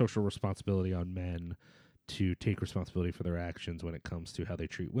strong social responsibility on men to take responsibility for their actions when it comes to how they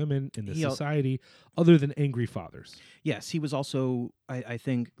treat women in this society, other than angry fathers. Yes, he was also, I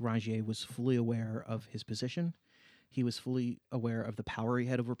think Grandier was fully aware of his position. He was fully aware of the power he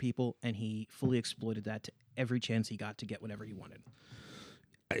had over people, and he fully exploited that to every chance he got to get whatever he wanted.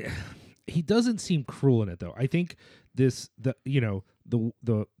 He doesn't seem cruel in it, though. I think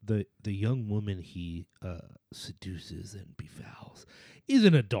the young woman he seduces and befouls is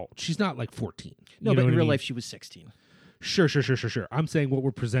an adult. She's not like 14. No, You know but what in I real mean? life, she was 16. Sure. I'm saying what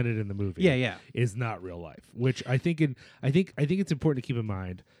we're presented in the movie Yeah. is not real life, which I think it's important to keep in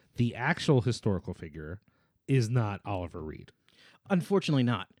mind. The actual historical figure is not Oliver Reed. Unfortunately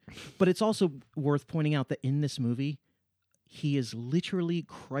not. But it's also worth pointing out that in this movie, he is literally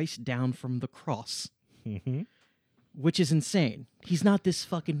Christ down from the cross, Mm-hmm. which is insane. He's not this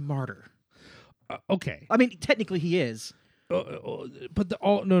fucking martyr. Okay. I mean, technically he is. But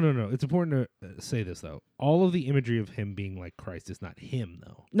no. It's important to say this though. All of the imagery of him being like Christ is not him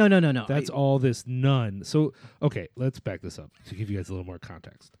though. No. That's all this nun. So okay, let's back this up to give you guys a little more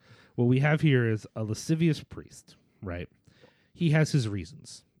context. What we have here is a lascivious priest, right? He has his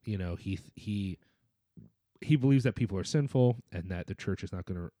reasons. You know, he believes that people are sinful and that the church is not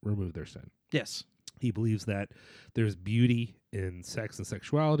going to remove their sin. Yes. He believes that there's beauty in sex and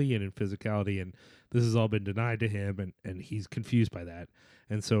sexuality and in physicality, and this has all been denied to him, and he's confused by that.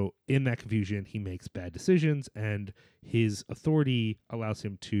 And so in that confusion, he makes bad decisions, and his authority allows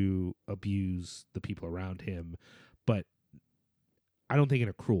him to abuse the people around him, but I don't think in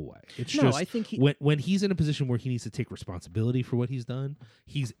a cruel way. It's No, just I think when he's in a position where he needs to take responsibility for what he's done,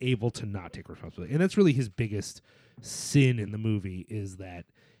 he's able to not take responsibility. And that's really his biggest sin in the movie, is that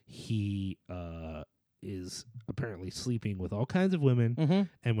he is apparently sleeping with all kinds of women, Mm-hmm.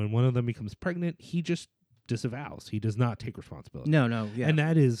 and when one of them becomes pregnant, he just disavows. He does not take responsibility. No, yeah. And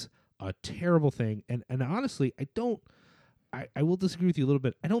that is a terrible thing. And honestly, I will disagree with you a little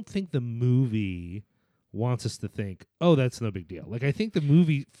bit. I don't think the movie wants us to think, oh, that's no big deal. Like, I think the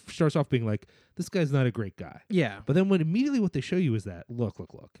movie starts off being like, this guy's not a great guy. Yeah. But then immediately what they show you is that, look,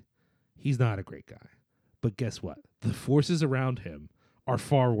 he's not a great guy. But guess what? The forces around him are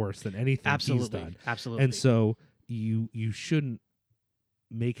far worse than anything he's done. Absolutely. And so you shouldn't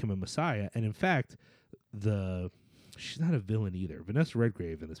make him a messiah. And in fact, she's not a villain either. Vanessa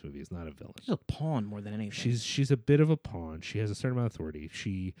Redgrave in this movie is not a villain. She's a pawn more than anything. She's a bit of a pawn. She has a certain amount of authority.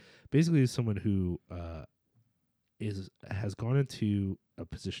 She basically is someone who has gone into a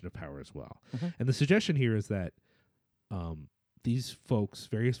position of power as well. Mm-hmm. And the suggestion here is that these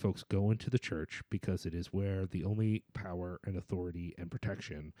various folks, go into the church because it is where the only power and authority and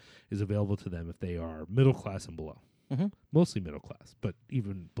protection is available to them if they are middle class and below. Mm-hmm. Mostly middle class, but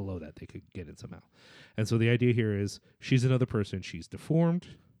even below that, they could get in somehow. And so the idea here is she's another person. She's deformed.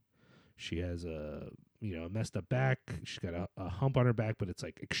 She has a messed up back. She's got a hump on her back, but it's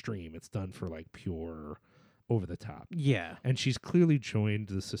like extreme. It's done for like pure over the top. Yeah. And she's clearly joined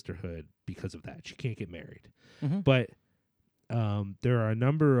the sisterhood because of that. She can't get married. Mm-hmm. But there are a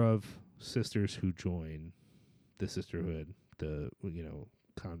number of sisters who join the sisterhood, the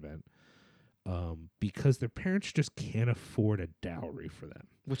convent, because their parents just can't afford a dowry for them.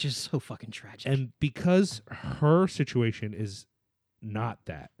 Which is so fucking tragic. And because her situation is not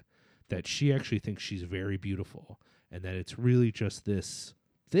that she actually thinks she's very beautiful and that it's really just this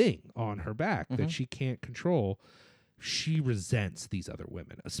thing on her back Mm-hmm. that she can't control, she resents these other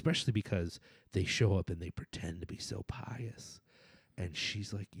women, especially because they show up and they pretend to be so pious. And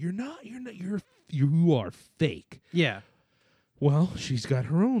she's like, you are fake. yeah. Well, she's got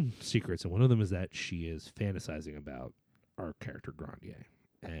her own secrets, and one of them is that she is fantasizing about our character Grandier,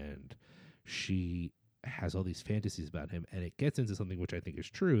 and she has all these fantasies about him, and it gets into something which I think is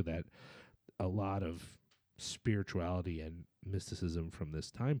true, that a lot of spirituality and mysticism from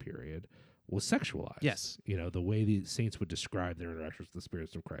this time period was sexualized. Yes. The way the saints would describe their interactions with the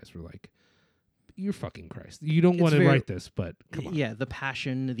spirits of Christ were like, you're fucking Christ. You don't want to write this, but come on. Yeah, the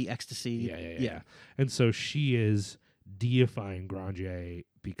passion, the ecstasy. Yeah. And so she is deifying Grandier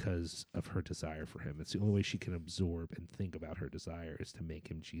because of her desire for him. It's the only way she can absorb and think about her desire is to make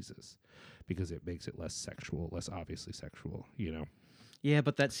him Jesus, because it makes it less sexual, less obviously sexual, Yeah,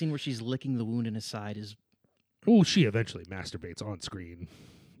 but that scene where she's licking the wound in his side is... Well, she eventually masturbates on screen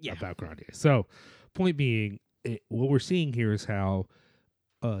about Grandier. So, point being, what we're seeing here is how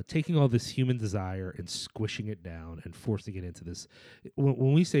taking all this human desire and squishing it down and forcing it into this...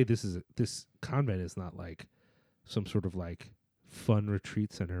 When we say this convent is not like some sort of like fun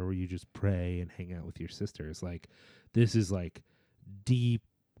retreat center where you just pray and hang out with your sisters. Like, this is like deep,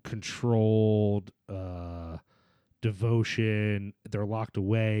 controlled devotion. They're locked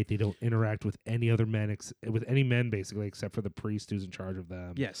away. They don't interact with any other men, with any men basically, except for the priest who's in charge of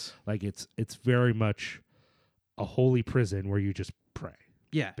them. Yes. Like, it's very much a holy prison where you just pray.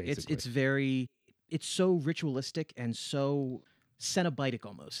 Yeah, basically. it's so ritualistic and so Cenobitic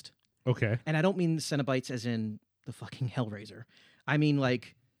almost. Okay. And I don't mean Cenobites as in the fucking Hellraiser. I mean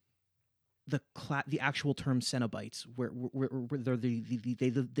like the actual term Cenobites, where they're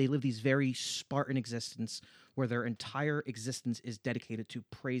they live these very Spartan existence, where their entire existence is dedicated to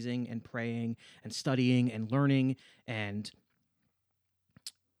praising and praying and studying and learning and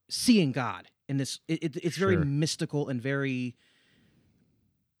seeing God. In this, it's very Sure. mystical and very.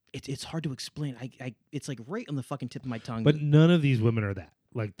 It's hard to explain. It's like right on the fucking tip of my tongue. But none of these women are that.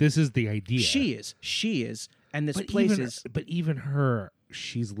 Like, this is the idea. She is, and this But place even, is. But even her,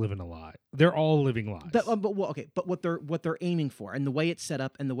 she's living a lie. They're all living lies. But what they're aiming for, and the way it's set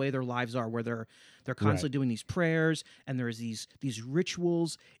up, and the way their lives are, where they're constantly Right. doing these prayers, and there's these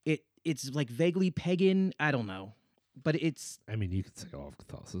rituals. It's like vaguely pagan. I don't know, but it's I mean, you could say all of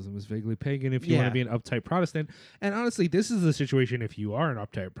Catholicism is vaguely pagan if you want Yeah. to be an uptight Protestant. And honestly, this is the situation if you are an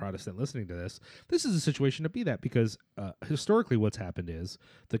uptight Protestant listening to this. This is a situation to be that because historically what's happened is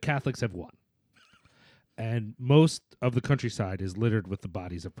the Catholics have won. And most of the countryside is littered with the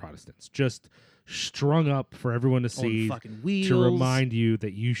bodies of Protestants, just strung up for everyone to see, fucking wheels. to remind you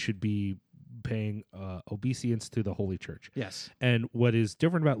that you should be paying obeisance to the Holy Church. yes, And what is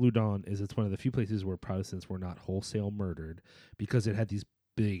different about Loudun is it's one of the few places where Protestants were not wholesale murdered because it had these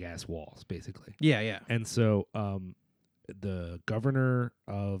big ass walls, basically. yeah. And so the governor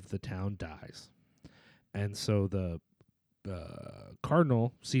of the town dies. And so the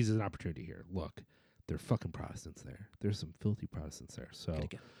cardinal seizes an opportunity here. Look, there are fucking Protestants there. There's some filthy Protestants there. So Gotta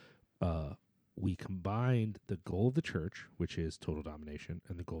get- we combined the goal of the church, which is total domination,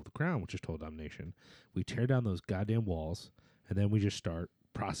 and the goal of the crown, which is total domination. We tear down those goddamn walls, and then we just start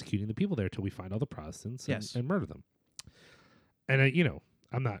prosecuting the people there till we find all the Protestants Yes. and murder them. And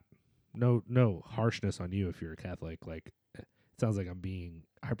I'm not no harshness on you if you're a Catholic. Like, it sounds like I'm being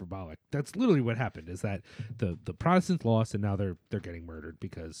hyperbolic. That's literally what happened. Is that the Protestants lost, and now they're getting murdered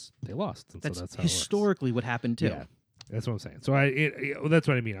because they lost. And That's so that's how it works. historically what happened too. Yeah, that's what I'm saying. So that's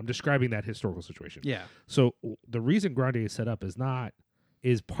what I mean. I'm describing that historical situation. Yeah. So the reason Grandier is set up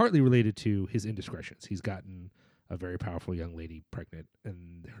is partly related to his indiscretions. He's gotten a very powerful young lady pregnant,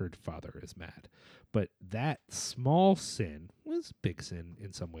 and her father is mad. But that small sin was big sin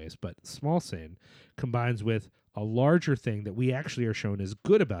in some ways, but small sin combines with a larger thing that we actually are shown as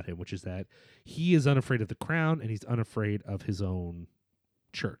good about him, which is that he is unafraid of the crown and he's unafraid of his own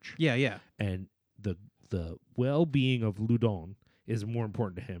church. Yeah. And the well-being of Loudun is more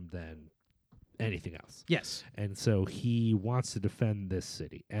important to him than anything else. Yes. And so he wants to defend this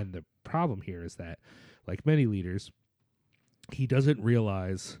city. And the problem here is that, like many leaders, he doesn't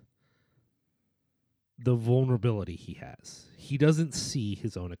realize the vulnerability he has. He doesn't see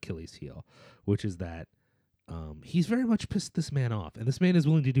his own Achilles heel, which is that he's very much pissed this man off. And this man is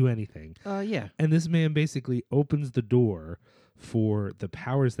willing to do anything. Yeah. And this man basically opens the door for the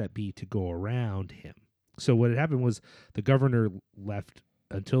powers that be to go around him. So what had happened was the governor left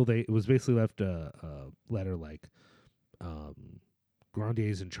until it was basically left a letter like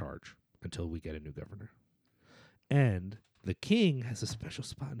Grandier's in charge until we get a new governor. And the king has a special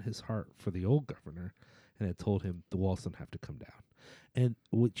spot in his heart for the old governor and had told him the walls don't have to come down. And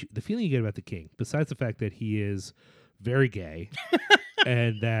the feeling you get about the king, besides the fact that he is very gay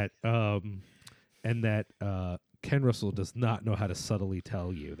and that Ken Russell does not know how to subtly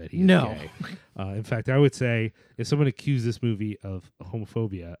tell you that he is No. gay. In fact, I would say if someone accused this movie of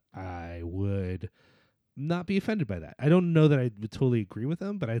homophobia, I would not be offended by that. I don't know that I would totally agree with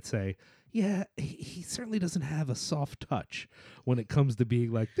them, but I'd say, yeah, he certainly doesn't have a soft touch when it comes to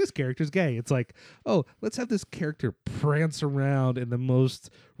being like, this character's gay. It's like, oh, let's have this character prance around in the most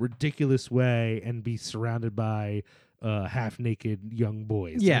ridiculous way and be surrounded by half-naked young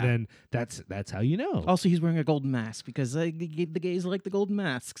boys. Yeah. And then that's how you know. Also, he's wearing a golden mask because the gays like the golden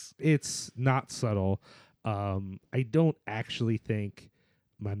masks. It's not subtle. I don't actually think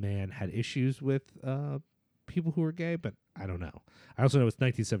my man had issues with people who are gay, but I don't know. I also know it's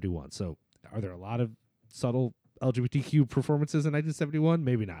 1971, so are there a lot of subtle LGBTQ performances in 1971?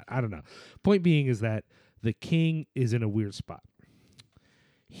 Maybe not. I don't know. Point being is that the king is in a weird spot.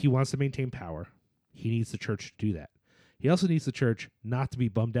 He wants to maintain power. He needs the church to do that. He also needs the church not to be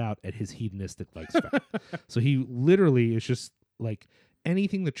bummed out at his hedonistic lifestyle. So he literally is just like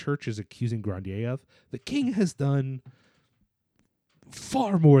anything the church is accusing Grandier of, the king has done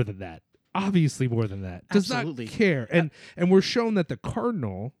far more than that. Obviously more than that. Does Absolutely. not care. And we're shown that the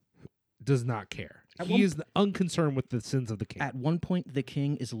cardinal does not care. He is unconcerned with the sins of the king. At one point, the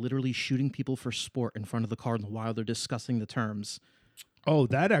king is literally shooting people for sport in front of the cardinal while they're discussing the terms. Oh,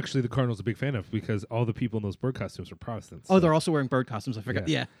 that actually the cardinal's a big fan of because all the people in those bird costumes are Protestants. Oh, they're also wearing bird costumes. I forgot.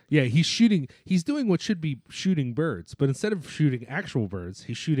 Yeah. Yeah, he's doing what should be shooting birds, but instead of shooting actual birds,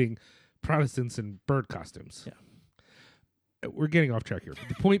 he's shooting Protestants in bird costumes. Yeah. we're getting off track here. But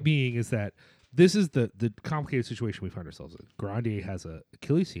the point being is that this is the complicated situation we find ourselves in. Grandier has a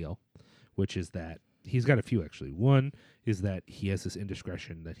Achilles heel, which is that he's got a few actually. One is that he has this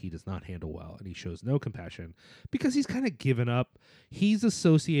indiscretion that he does not handle well, and he shows no compassion because he's kind of given up. He's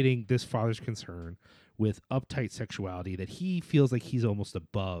associating this father's concern with uptight sexuality that he feels like he's almost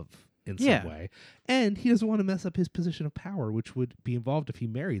above in some way. And he doesn't want to mess up his position of power, which would be involved if he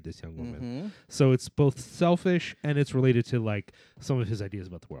married this young woman. So it's both selfish and it's related to like some of his ideas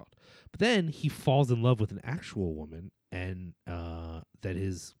about the world. But then he falls in love with an actual woman and that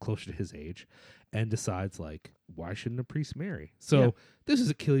is closer to his age and decides like, why shouldn't a priest marry? So this is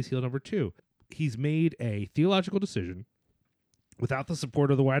Achilles heel number 2. He's made a theological decision without the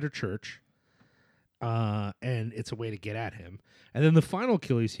support of the wider church. And it's a way to get at him. And then the final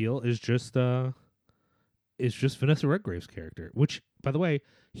Achilles heel is just Vanessa Redgrave's character, which, by the way,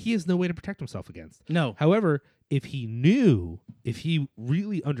 he has no way to protect himself against. No. However, if he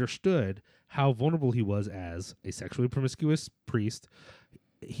really understood how vulnerable he was as a sexually promiscuous priest,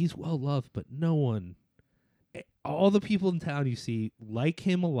 he's well loved, but no one, all the people in town you see like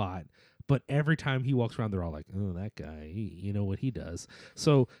him a lot. But every time he walks around, they're all like, "Oh, that guy, you know what he does."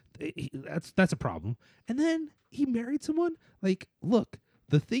 So that's a problem. And then he married someone. Like, look,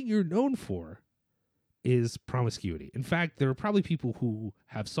 the thing you're known for is promiscuity. In fact, there are probably people who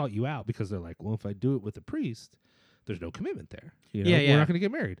have sought you out because they're like, "Well, if I do it with a priest, there's no commitment there. You know, we're not going to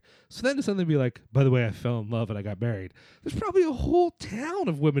get married." So then to suddenly be like, "By the way, I fell in love and I got married." There's probably a whole town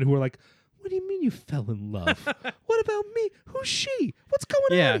of women who are like, "What do you mean you fell in love? What about me? Who's she? What's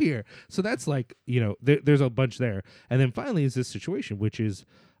going on here?" So that's like, there's a bunch there. And then finally is this situation, which is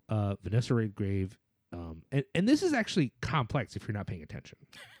Vanessa Redgrave. And this is actually complex if you're not paying attention.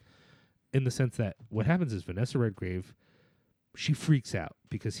 In the sense that what happens is Vanessa Redgrave, she freaks out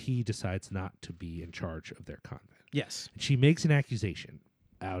because he decides not to be in charge of their convent. Yes. And she makes an accusation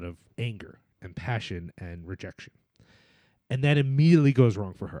out of anger and passion and rejection. And that immediately goes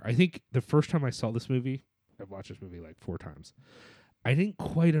wrong for her. I think the first time I saw this movie, I've watched this movie like 4 times, I didn't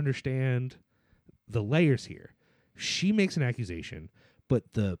quite understand the layers here. She makes an accusation,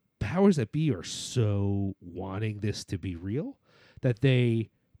 but the powers that be are so wanting this to be real that they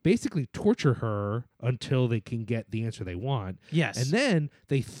basically torture her until they can get the answer they want. Yes. And then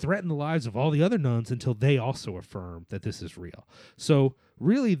they threaten the lives of all the other nuns until they also affirm that this is real. So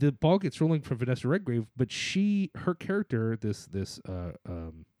really the ball gets rolling for Vanessa Redgrave, but her character, what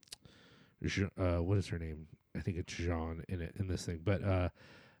is her name? I think it's Jean in this thing, but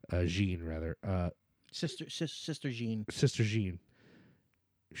Jean rather. Sister Jean. Sister Jean.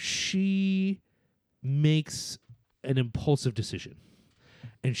 She makes an impulsive decision.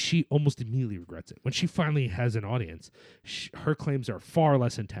 And she almost immediately regrets it. When she finally has an audience, her claims are far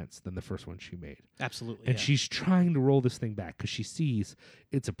less intense than the first one she made. Absolutely. And she's trying to roll this thing back because she sees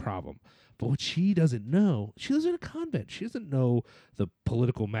it's a problem. But what she doesn't know, she lives in a convent. She doesn't know the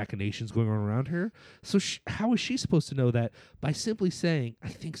political machinations going on around her. So how is she supposed to know that by simply saying, "I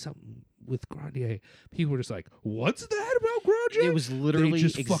think something with Grandier," people were just like, "What's that about Grandier?" It was literally they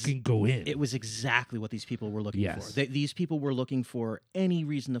just fucking go in. It was exactly what these people were looking for. These people were looking for any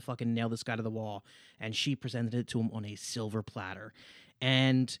reason to fucking nail this guy to the wall, and she presented it to him on a silver platter.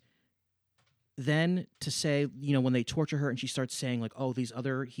 And then to say, when they torture her and she starts saying like, "Oh,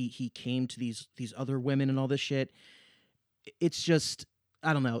 he came to these other women and all this shit," it's just,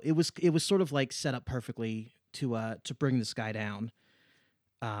 I don't know. It was sort of like set up perfectly to bring this guy down.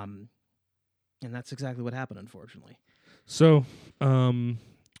 And that's exactly what happened, unfortunately. So,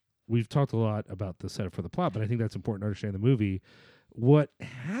 we've talked a lot about the setup for the plot, but I think that's important to understand the movie. What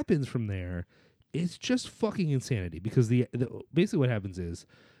happens from there is just fucking insanity because basically what happens is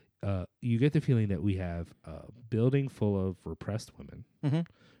you get the feeling that we have a building full of repressed women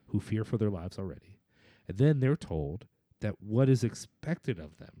who fear for their lives already. And then they're told that what is expected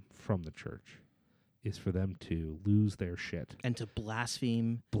of them from the church is for them to lose their shit. And to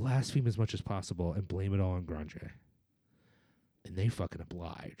blaspheme. Blaspheme as much as possible and blame it all on Grandier. And they fucking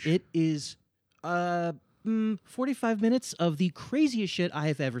oblige. It is 45 minutes of the craziest shit I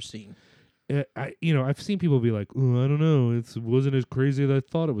have ever seen. I've seen people be like, "Oh, I don't know, it wasn't as crazy as I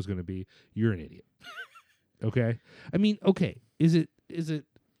thought it was going to be." You're an idiot. Okay? I mean, okay, is it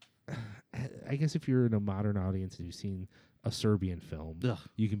I guess if you're in a modern audience and you've seen a Serbian film,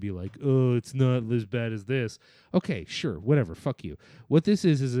 you can be like, "Oh, it's not as bad as this." Okay, sure, whatever, fuck you. What this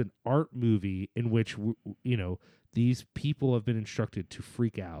is an art movie in which, these people have been instructed to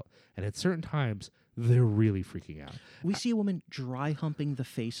freak out. And at certain times, they're really freaking out. We see a woman dry humping the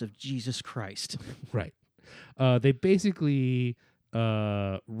face of Jesus Christ. Right. They basically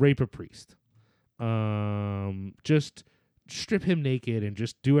rape a priest. Just strip him naked and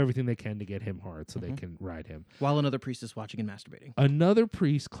just do everything they can to get him hard so they can ride him. While another priest is watching and masturbating. Another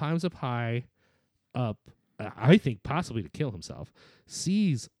priest climbs up high, I think possibly to kill himself,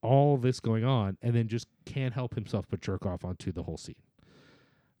 sees all this going on, and then just can't help himself but jerk off onto the whole scene.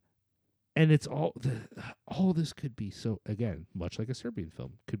 And it's all this could be so, again, much like a Serbian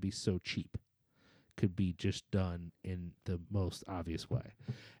film, could be so cheap. Could be just done in the most obvious way.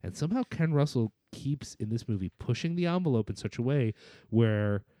 And somehow Ken Russell keeps, in this movie, pushing the envelope in such a way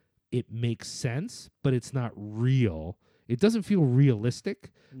where it makes sense, but it's not real. It doesn't feel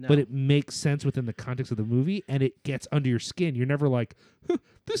realistic, but it makes sense within the context of the movie, and it gets under your skin. You're never like,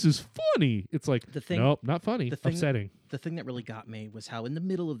 this is funny. It's like, nope, not funny, upsetting. The thing that really got me was how in the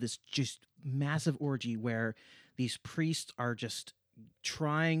middle of this just massive orgy where these priests are just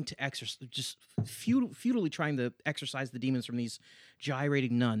trying to futilely trying to exorcise the demons from these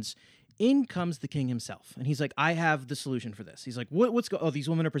gyrating nuns, in comes the king himself, and he's like, I have the solution for this. He's like, these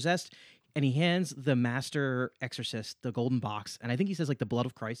women are possessed, and he hands the master exorcist the golden box, and I think he says like the blood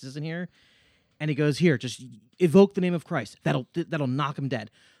of Christ is in here, and he goes, here, just evoke the name of Christ, that'll knock him dead.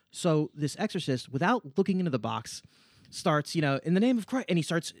 So this exorcist, without looking into the box, starts, in the name of Christ, and he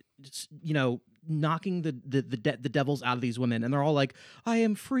starts, knocking the devils out of these women, and they're all like, I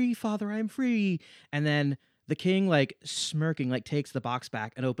am free, Father, I am free. And then the king, like smirking, like takes the box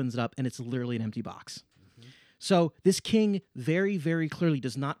back and opens it up, and it's literally an empty box. Mm-hmm. So this king very, very clearly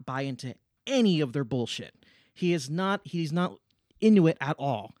does not buy into any of their bullshit. He's not into it at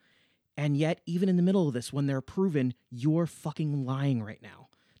all. And yet, even in the middle of this, when they're proven, you're fucking lying right now.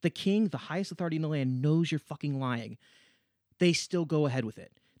 The king, the highest authority in the land, knows you're fucking lying. They still go ahead with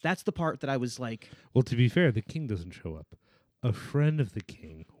it. That's the part that I was like... Well, to be fair, the king doesn't show up. A friend of the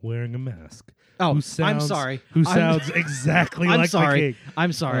king wearing a mask. Oh, I'm sorry. Who sounds exactly like the king.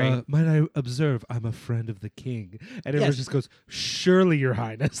 I'm sorry. Might I observe, I'm a friend of the king. And everyone just goes, surely, your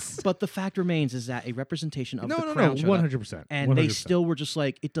highness. But the fact remains is that a representation of the crown No, showed up, 100%. and 100%. they still were just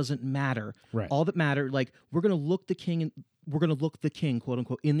like, it doesn't matter. Right. All that mattered, like, we're going to look the king, quote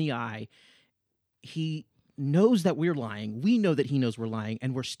unquote, in the eye. He knows that we're lying. We know that he knows we're lying,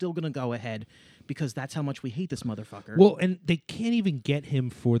 and we're still going to go ahead because that's how much we hate this motherfucker. Well, and they can't even get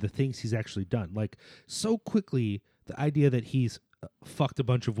him for the things he's actually done. Like, so quickly, the idea that he's fucked a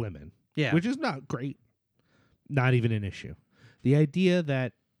bunch of women, which is not great, not even an issue. The idea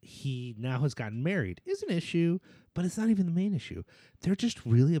that he now has gotten married is an issue, but it's not even the main issue. They're just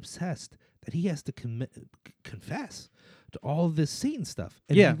really obsessed that he has to confess to all of this Satan stuff.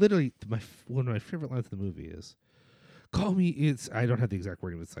 And he literally, one of my favorite lines in the movie is, call me, I don't have the exact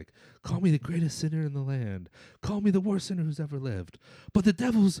wording, but it's like, call me the greatest sinner in the land. Call me the worst sinner who's ever lived. But the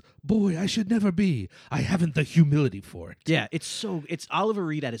devil's boy I should never be. I haven't the humility for it. Yeah, it's Oliver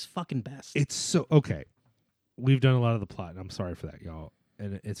Reed at his fucking best. It's so, okay. We've done a lot of the plot, and I'm sorry for that, y'all.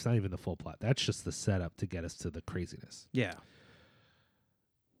 And it's not even the full plot. That's just the setup to get us to the craziness. Yeah.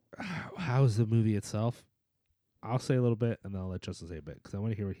 How is the movie itself? I'll say a little bit, and then I'll let Justin say a bit, because I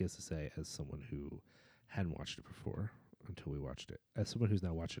want to hear what he has to say as someone who hadn't watched it before until we watched it, as someone who's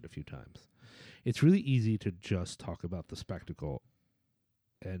now watched it a few times. It's really easy to just talk about the spectacle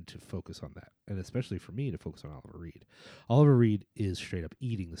and to focus on that, and especially for me to focus on Oliver Reed. Oliver Reed is straight up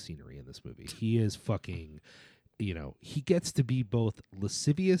eating the scenery in this movie. He is fucking, he gets to be both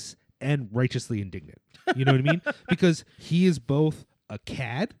lascivious and righteously indignant. You know what I mean? Because he is both a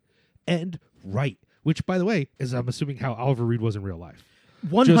cad and right. Which, by the way, is, I'm assuming, how Oliver Reed was in real life.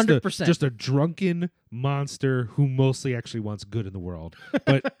 100%. Just a drunken monster who mostly actually wants good in the world,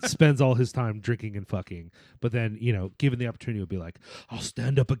 but spends all his time drinking and fucking. But then, given the opportunity, will be like, I'll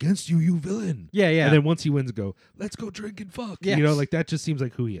stand up against you, you villain. Yeah. And then once he wins, go, let's go drink and fuck. Yes. That just seems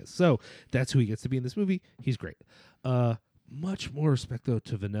like who he is. So that's who he gets to be in this movie. He's great. Much more respect, though,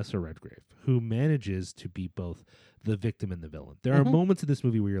 to Vanessa Redgrave, who manages to be both the victim and the villain. There are moments in this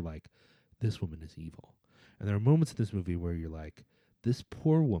movie where you're like, this woman is evil. And there are moments in this movie where you're like, this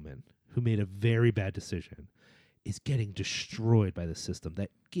poor woman who made a very bad decision is getting destroyed by the system that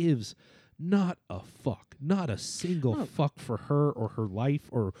gives not a fuck, not a single fuck for her or her life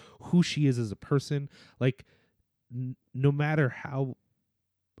or who she is as a person. Like, no matter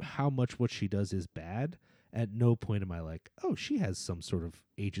how much what she does is bad, at no point am I like, oh, she has some sort of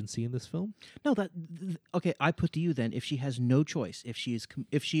agency in this film. No, okay. I put to you then, if she has no choice, if she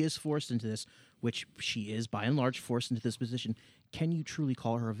is forced into this, which she is by and large forced into this position, can you truly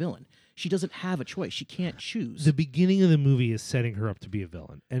call her a villain? She doesn't have a choice. She can't choose. The beginning of the movie is setting her up to be a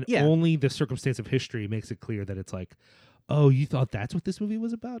villain, and only the circumstance of history makes it clear that it's like, oh, you thought that's what this movie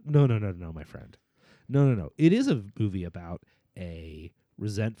was about? No, my friend. No. It is a movie about a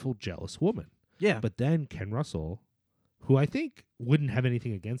resentful, jealous woman. Yeah. But then Ken Russell who I think wouldn't have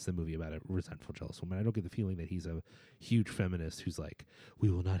anything against the movie about a resentful, jealous woman. I don't get the feeling that he's a huge feminist who's like, we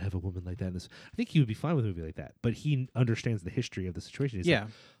will not have a woman like that in this. I think he would be fine with a movie like that, but he understands the history of the situation. He's like,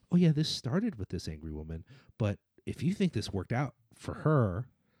 oh yeah, this started with this angry woman, but if you think this worked out for her,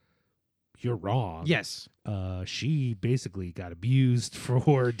 you're wrong. Yes. She basically got abused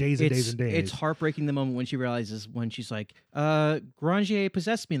for days and days and days. It's heartbreaking the moment when she realizes, when she's like, Granger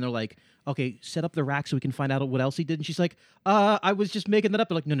possessed me. And they're like, okay, set up the rack so we can find out what else he did. And she's like, I was just making that up.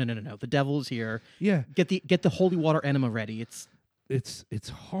 They're like, no. The devil is here. Yeah. Get the holy water enema ready. It's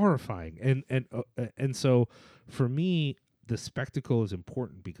horrifying. And so for me, the spectacle is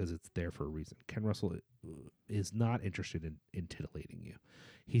important because it's there for a reason. Ken Russell is not interested in titillating you.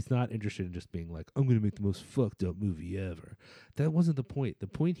 He's not interested in just being like, I'm going to make the most fucked up movie ever. That wasn't the point. The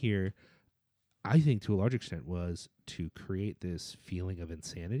point here, I think to a large extent, was to create this feeling of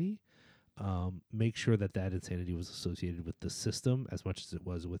insanity, make sure that insanity was associated with the system as much as it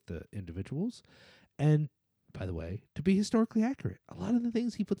was with the individuals. And by the way, to be historically accurate, a lot of the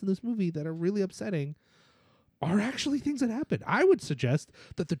things he puts in this movie that are really upsetting are actually things that happened. I would suggest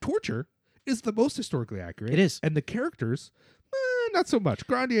that the torture is the most historically accurate. It is. And the characters, not so much.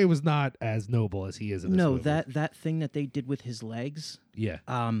 Grandier was not as noble as he is in this movie. that thing that they did with his legs. Yeah.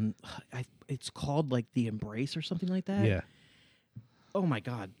 It's called like the embrace or something like that. Yeah. Oh my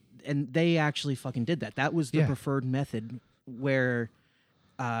God. And they actually fucking did that. That was the preferred method where,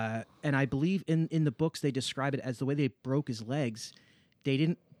 and I believe in the books they describe it as the way they broke his legs. They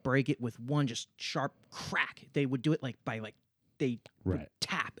didn't break it with one just sharp crack. They would do it like by like they would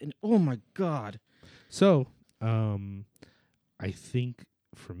tap, and oh my God. So, I think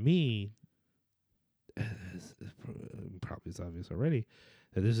for me, probably is obvious already,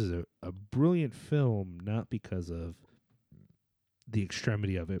 that this is a brilliant film, not because of the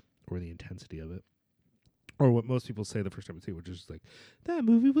extremity of it or the intensity of it, or what most people say the first time they see it, which is just like, that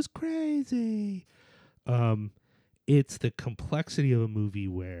movie was crazy. It's the complexity of a movie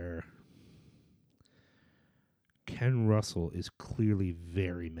where Ken Russell is clearly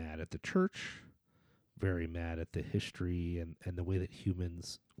very mad at the church, very mad at the history and the way that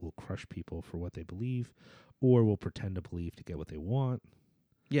humans will crush people for what they believe or will pretend to believe to get what they want.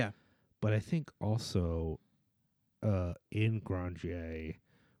 Yeah. But I think also in Grandier,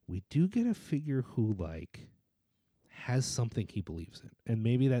 we do get a figure who like has something he believes in. And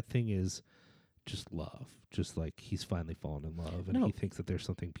maybe that thing is just love, just like he's finally fallen in love and he thinks that there's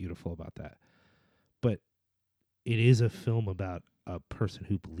something beautiful about that. But it is a film about a person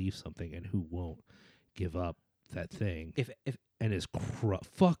who believes something and who won't give up that thing and is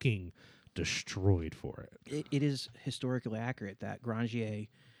fucking destroyed for it. It is historically accurate that Grandier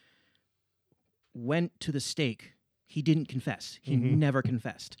went to the stake. He didn't confess. He never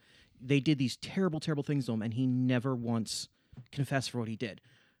confessed. They did these terrible, terrible things to him, and he never once confessed for what he did.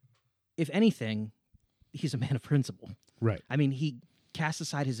 If anything, he's a man of principle. Right. I mean, he cast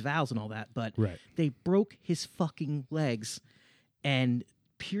aside his vows and all that, but they broke his fucking legs and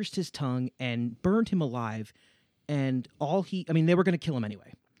pierced his tongue and burned him alive. And they were going to kill him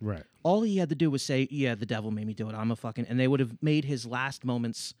anyway. Right. All he had to do was say, yeah, the devil made me do it. I'm a fucking... And they would have made his last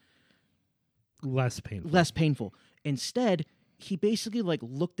moments... Less painful. Instead, he basically like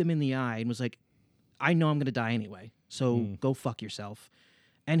looked them in the eye and was like, I know I'm going to die anyway, so go fuck yourself.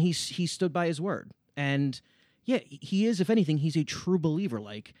 And he stood by his word. And yeah, he is, if anything, he's a true believer.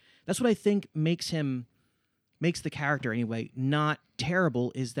 Like, that's what I think makes the character anyway not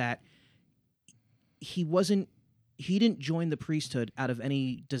terrible, is that he didn't join the priesthood out of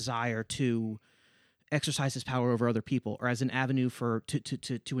any desire to exercise his power over other people or as an avenue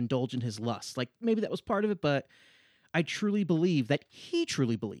to indulge in his lust. Like, maybe that was part of it, but I truly believe that he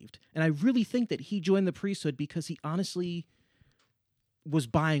truly believed. And I really think that he joined the priesthood because he honestly was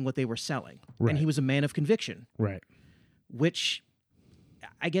buying what they were selling. Right. And he was a man of conviction. Right. Which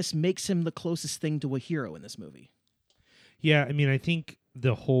I guess makes him the closest thing to a hero in this movie. Yeah, I mean, I think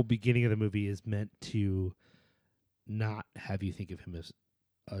the whole beginning of the movie is meant to not have you think of him as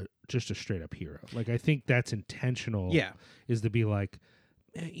just a straight up hero. Like, I think that's intentional. Yeah. Is to be like,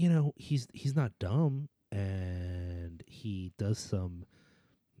 he's not dumb and he does some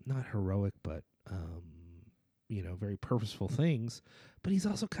not heroic but very purposeful things, but he's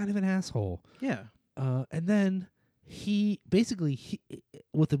also kind of an asshole. Yeah. And then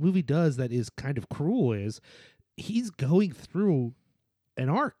what the movie does that is kind of cruel is he's going through an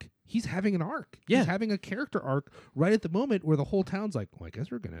arc. He's having an arc. Yeah. He's having a character arc right at the moment where the whole town's like, well, I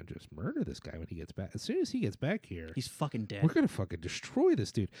guess we're going to just murder this guy when he gets back. As soon as he gets back here, he's fucking dead. We're going to fucking destroy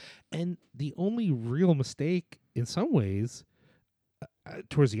this dude. And the only real mistake in some ways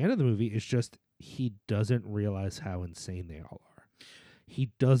towards the end of the movie is just he doesn't realize how insane they all are.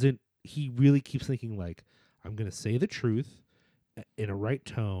 He really keeps thinking like, I'm going to say the truth in a right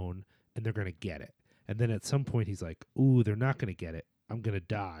tone and they're going to get it. And then at some point he's like, ooh, they're not going to get it. I'm going to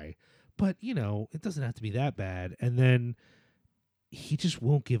die. But, it doesn't have to be that bad. And then he just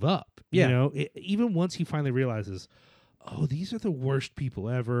won't give up. Yeah. Even once he finally realizes, oh, these are the worst people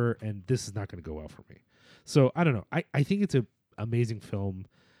ever, and this is not going to go well for me. So I don't know. I think it's an amazing film.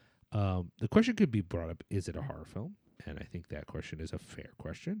 The question could be brought up, is it a horror film? And I think that question is a fair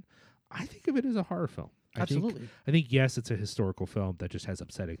question. I think of it as a horror film. Absolutely. I think, yes, it's a historical film that just has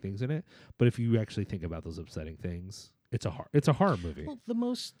upsetting things in it. But if you actually think about those upsetting things, it's a horror movie. Well, the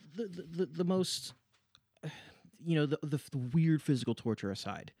most the weird physical torture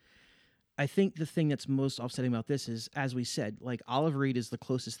aside, I think the thing that's most upsetting about this is, as we said, like Oliver Reed is the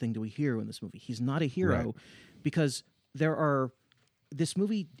closest thing to a hero in this movie. He's not a hero Right. because this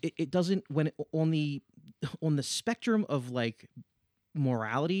movie it doesn't on the spectrum of like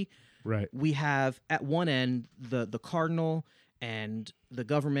morality. Right. We have at one end the cardinal and the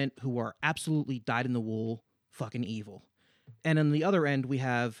government who are absolutely dyed in the wool fucking evil. And on the other end we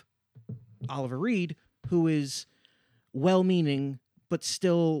have Oliver Reed, who is well-meaning but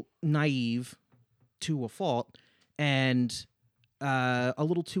still naive to a fault and a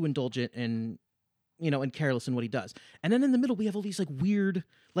little too indulgent and and careless in what he does. And then in the middle we have all these like weird,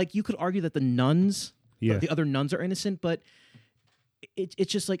 like you could argue that the nuns, the other nuns are innocent, but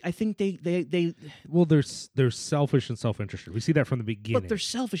it's just like I think they well, they're selfish and self-interested. We see that from the beginning. but they're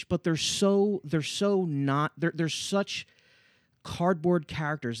selfish, but they're so not they're such cardboard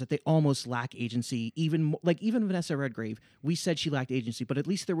characters that they almost lack agency. Even Vanessa Redgrave, we said she lacked agency, but at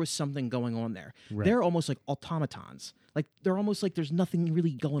least there was something going on there. Right. They're almost like automatons. Like they're almost like there's nothing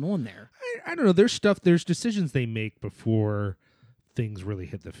really going on there. I don't know. There's decisions they make before things really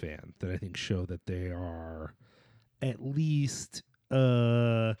hit the fan that I think show that they are at least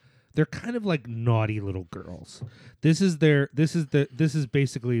they're kind of like naughty little girls. This is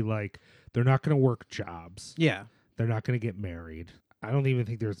basically like they're not going to work jobs. Yeah. They're not going to get married. I don't even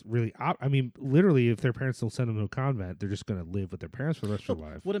think there's really I mean, literally, if their parents don't send them to a convent, they're just going to live with their parents for the rest of their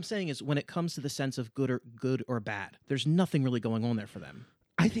life. What I'm saying is when it comes to the sense of good or bad, there's nothing really going on there for them.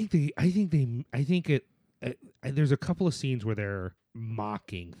 There's a couple of scenes where they're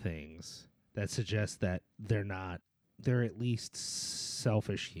mocking things that suggest that they're at least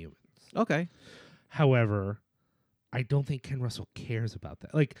selfish humans. Okay. However, I don't think Ken Russell cares about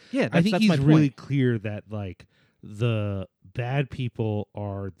that. Like, Yeah, I think that's he's my really point. clear that like the bad people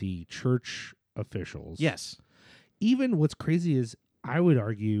are the church officials. Yes. Even what's crazy is I would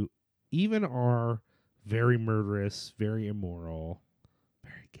argue even our very murderous, very immoral,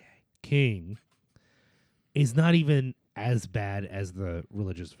 very gay king is not even as bad as the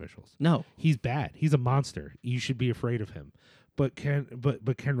religious officials. No. He's bad. He's a monster. You should be afraid of him. But Ken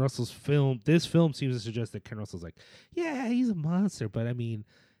Russell's this film seems to suggest that Ken Russell's like, yeah, he's a monster, but I mean,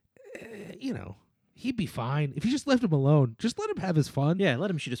 he'd be fine if you just left him alone. Just let him have his fun. Yeah, let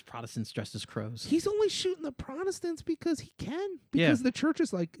him shoot his Protestants dressed as crows. He's only shooting the Protestants because he can. Because the church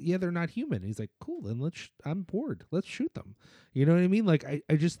is like, yeah, they're not human. He's like, cool, then I'm bored. Let's shoot them. You know what I mean? Like,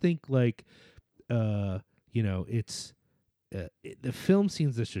 I just think like, it's the film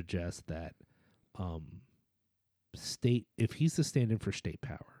seems to suggest that if he's the stand-in for state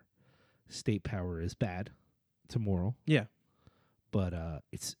power is bad. It's immoral. Yeah. But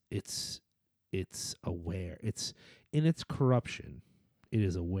it's aware. It's in its corruption. It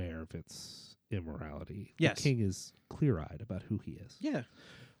is aware of its immorality. Yes. The king is clear-eyed about who he is. Yeah.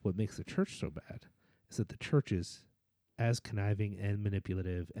 What makes the church so bad is that the church is as conniving and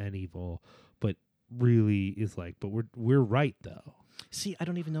manipulative and evil, but really is like, but we're right though. See, I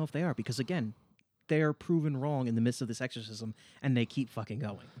don't even know if they are because again, they are proven wrong in the midst of this exorcism, and they keep fucking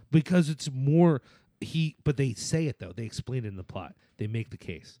going. Because it's more but they say it though. They explain it in the plot. They make the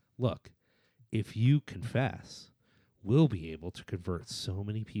case. Look, if you confess, we'll be able to convert so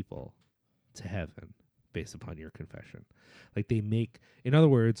many people to heaven based upon your confession. Like they make, in other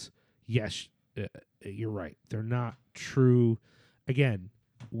words, yes, you're right. They're not true. Again,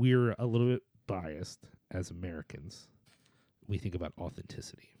 we're a little bit biased as Americans. We think about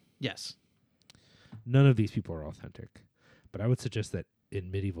authenticity. Yes. None of these people are authentic. But I would suggest that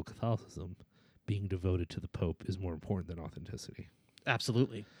in medieval Catholicism, being devoted to the Pope is more important than authenticity.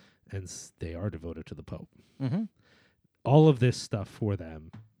 Absolutely. And they are devoted to the Pope. Mm-hmm. All of this stuff for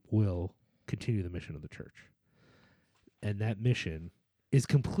them will continue the mission of the church. And that mission is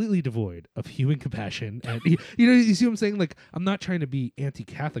completely devoid of human compassion. And you see what I'm saying? Like, I'm not trying to be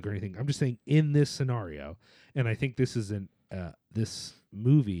anti-Catholic or anything. I'm just saying in this scenario, and I think this is this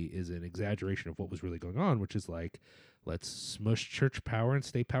movie is an exaggeration of what was really going on, which is like, let's smush church power and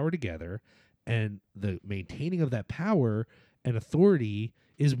state power together, and the maintaining of that power and authority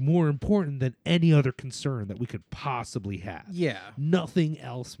is more important than any other concern that we could possibly have. Yeah. Nothing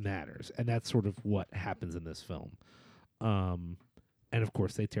else matters, and that's sort of what happens in this film. And of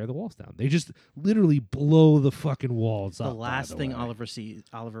course, they tear the walls down. They just literally blow the fucking walls up. The last thing way.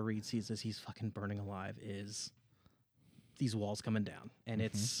 Oliver Reed sees as he's fucking burning alive is these walls coming down, and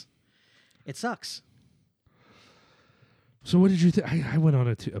it sucks. So what did you think? I went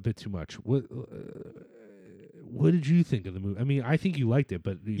on a bit too much. What did you think of the movie? I mean, I think you liked it,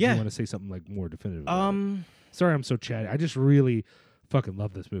 but you want to say something like more definitive. Sorry, I'm so chatty. I just really fucking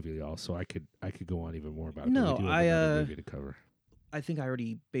love this movie, y'all. So I could go on even more about it. No, but we do have another movie to cover. I think I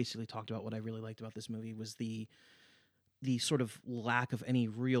already basically talked about what I really liked about this movie was the sort of lack of any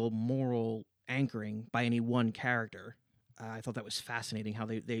real moral anchoring by any one character. I thought that was fascinating how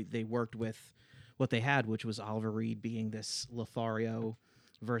they worked with what they had, which was Oliver Reed being this Lothario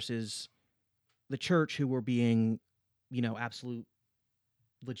versus the church, who were being, absolute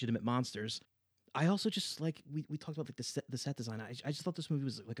legitimate monsters. I also just we talked about the set design. I just thought this movie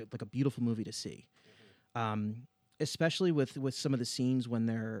was like a beautiful movie to see. Especially with some of the scenes when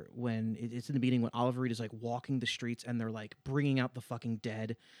it's in the beginning when Oliver Reed is like walking the streets and they're like bringing out the fucking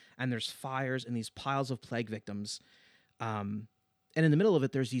dead, and there's fires and these piles of plague victims, and in the middle of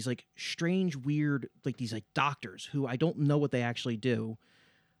it there's these like strange, weird, like these like doctors who I don't know what they actually do.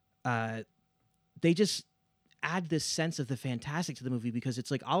 They just add this sense of the fantastic to the movie because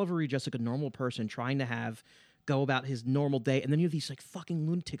it's like Oliver Reed just like a normal person trying to go about his normal day, and then you have these like fucking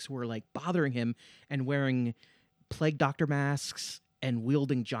lunatics who are like bothering him and wearing plague doctor masks and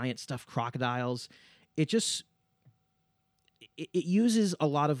wielding giant stuffed crocodiles. It uses a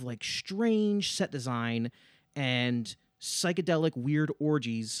lot of like strange set design and psychedelic weird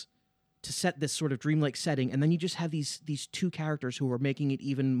orgies to set this sort of dreamlike setting, and then you just have these two characters who are making it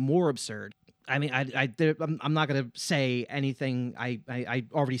even more absurd. I mean, I'm not gonna say anything. I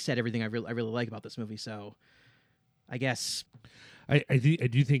already said everything I really like about this movie, so I guess I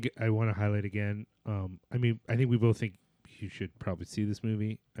do think I want to highlight again. I mean, I think we both think you should probably see this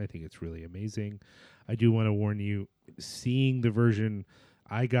movie. I think it's really amazing. I do want to warn you, seeing the version,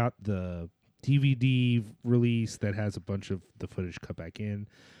 I got the DVD release that has a bunch of the footage cut back in.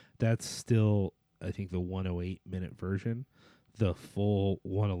 That's still, I think, the 108-minute version. The full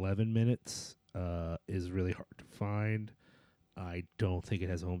 111 minutes is really hard to find. I don't think it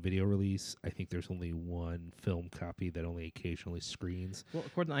has a home video release. I think there's only one film copy that only occasionally screens. Well,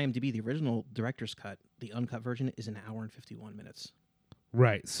 according to IMDb, the original director's cut, the uncut version, is an hour and 51 minutes.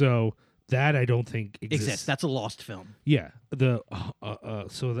 Right. So that I don't think exists. That's a lost film. Yeah.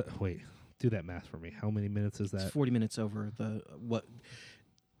 Wait, do that math for me. How many minutes is that? It's 40 minutes over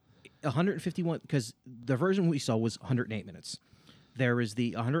 151, because the version we saw was 108 minutes. There is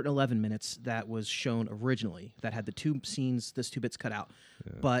the 111 minutes that was shown originally that had the two scenes, those 2 bits cut out.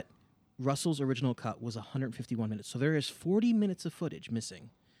 Yeah. But Russell's original cut was 151 minutes. So there is 40 minutes of footage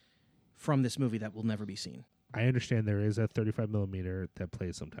missing from this movie that will never be seen. I understand there is a 35 millimeter that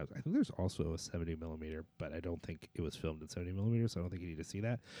plays sometimes. I think there's also a 70 millimeter, but I don't think it was filmed at 70 millimeters, so I don't think you need to see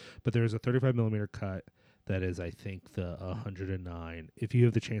that. But there's a 35 millimeter cut that is, I think, the 109. If you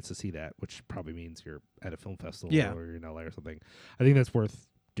have the chance to see that, which probably means you're at a film festival or you're in LA or something, I think that's worth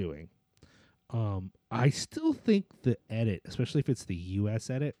doing. I still think the edit, especially if it's the US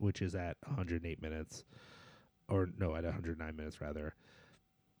edit, which is at 108 minutes, or no, at 109 minutes rather,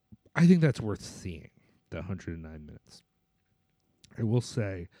 I think that's worth seeing, the 109 minutes. I will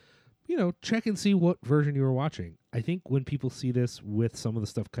say, check and see what version you were watching. I think when people see this with some of the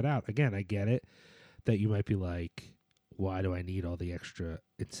stuff cut out, again, I get it, that you might be like, why do I need all the extra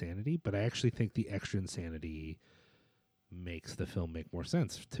insanity? But I actually think the extra insanity makes the film make more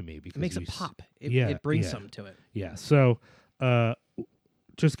sense to me, because it makes it pop. It brings something to it. Yeah. So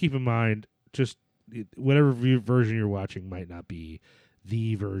just keep in mind, just whatever version you're watching might not be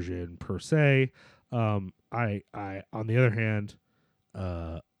the version per se. I on the other hand,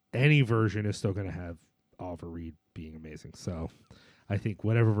 any version is still going to have Oliver Reed being amazing. So I think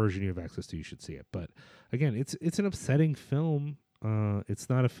whatever version you have access to, you should see it. But again, it's an upsetting film. It's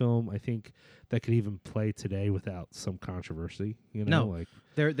not a film, I think, that could even play today without some controversy. No,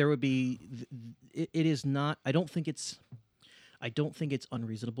 there would be. It is not. I don't think it's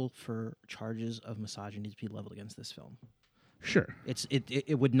unreasonable for charges of misogyny to be leveled against this film. Sure,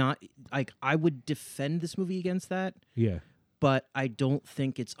 it would not. I would defend this movie against that. Yeah, but I don't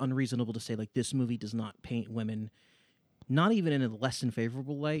think it's unreasonable to say this movie does not paint women, not even in a less than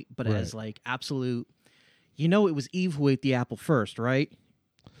favorable light, but as absolute. You know it was Eve who ate the apple first, right?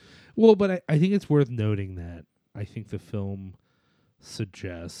 Well, but I think it's worth noting that I think the film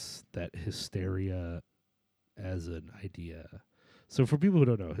suggests that hysteria as an idea. So for people who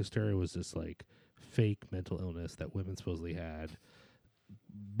don't know, hysteria was this like fake mental illness that women supposedly had,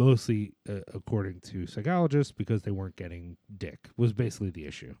 mostly according to psychologists, because they weren't getting dick, was basically the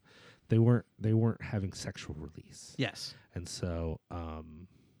issue. They weren't having sexual release. Yes. And so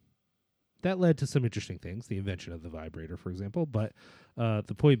that led to some interesting things, the invention of the vibrator, for example. But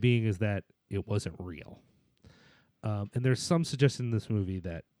the point being is that it wasn't real. And there's some suggestion in this movie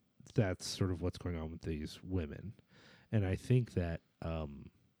that that's sort of what's going on with these women. And I think that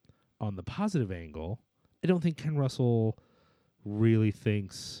on the positive angle, I don't think Ken Russell really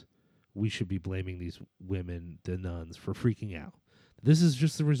thinks we should be blaming these women, the nuns, for freaking out. This is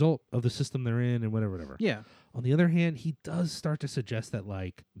just the result of the system they're in and whatever. Yeah. On the other hand, he does start to suggest that,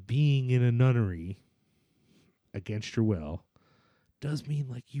 like, being in a nunnery against your will does mean,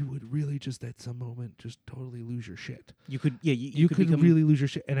 like, you would really just at some moment just totally lose your shit. You could, yeah, You could really lose your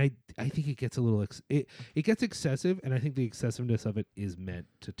shit. And I think it gets a little, it gets excessive, and I think the excessiveness of it is meant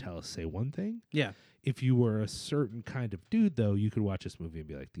to say one thing. Yeah. If you were a certain kind of dude, though, you could watch this movie and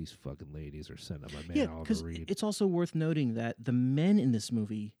be like, these fucking ladies are sending my man Oliver Reed. It's also worth noting that the men in this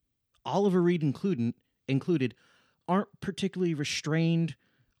movie, Oliver Reed included, aren't particularly restrained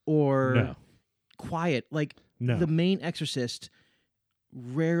or quiet. Like, the main exorcist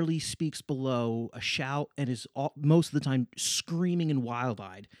rarely speaks below a shout and is most of the time screaming and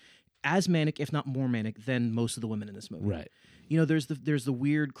wild-eyed, as manic, if not more manic, than most of the women in this movie. Right. You know, there's the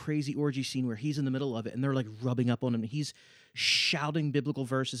weird, crazy orgy scene where he's in the middle of it and they're like rubbing up on him. He's shouting biblical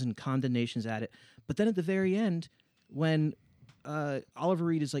verses and condemnations at it. But then at the very end, when Oliver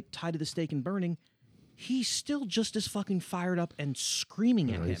Reed is like tied to the stake and burning, he's still just as fucking fired up and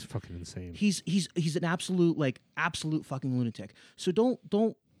screaming at him. He's fucking insane. He's an absolute fucking lunatic. So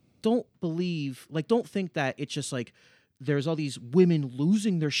don't believe, like, don't think that it's just like there's all these women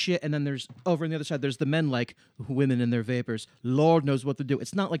losing their shit, and then there's over on the other side there's the men like women in their vapors. Lord knows what to do.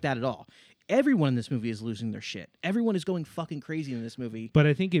 It's not like that at all. Everyone in this movie is losing their shit. Everyone is going fucking crazy in this movie. But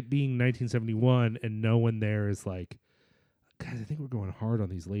I think it being 1971 and no one there is like, guys, I think we're going hard on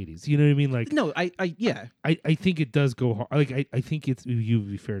these ladies. You know what I mean? Like, no, I think it does go hard. Like, I think it's, you would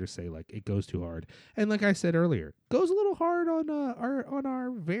be fair to say, like, it goes too hard. And like I said earlier, goes a little hard on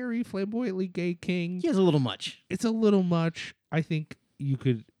our very flamboyantly gay king. Yeah, it's a little much. It's a little much. I think you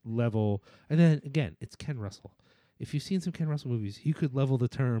could level, and then again, it's Ken Russell. If you've seen some Ken Russell movies, you could level the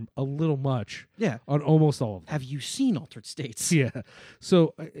term a little much. Yeah. On almost all of them. Have you seen Altered States? Yeah.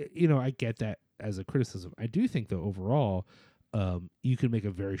 So, I get that as a criticism. I do think, though, overall, you could make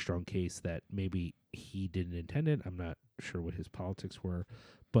a very strong case that maybe he didn't intend it. I'm not sure what his politics were,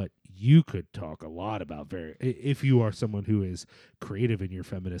 but you could talk a lot about if you are someone who is creative in your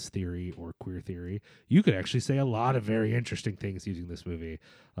feminist theory or queer theory, you could actually say a lot of very interesting things using this movie.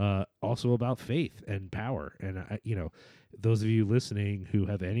 Also about faith and power. And, those of you listening who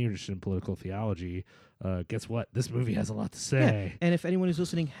have any interest in political theology, guess what? This movie has a lot to say. Yeah. And if anyone who's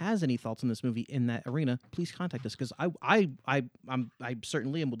listening has any thoughts on this movie in that arena, please contact us, because I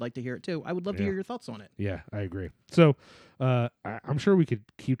certainly would like to hear it too. I would love to hear your thoughts on it. Yeah, I agree. So I'm sure we could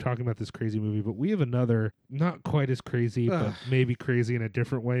keep talking about this crazy movie, but we have another not quite as crazy, but maybe crazy in a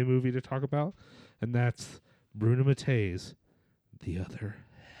different way movie to talk about, and that's Bruno Mattei's The Other.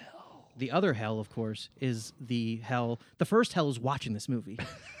 The other hell, of course, is the hell. The first hell is watching this movie.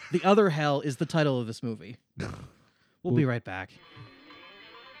 The other hell is the title of this movie. We'll be right back.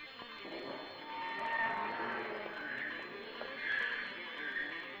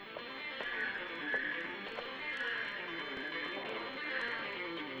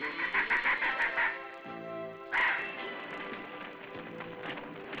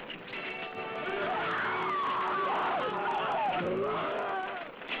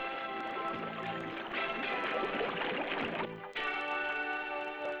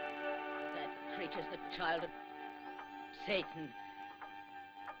 Child of Satan,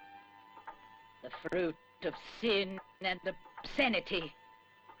 the fruit of sin and obscenity.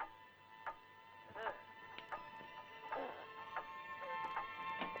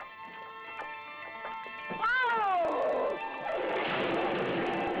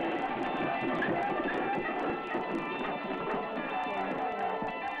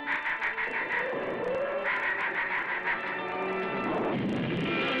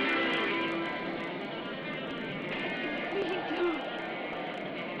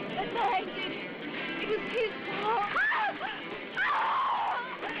 It was his fault.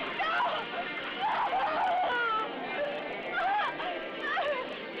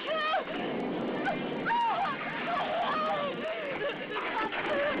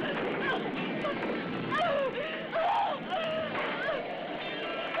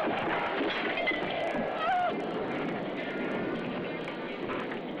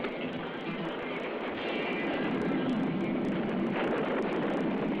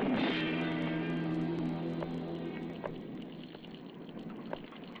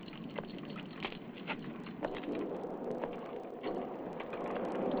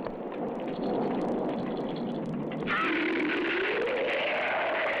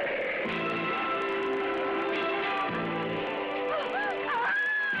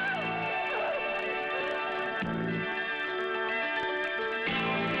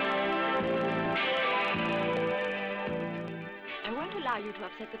 I won't allow you to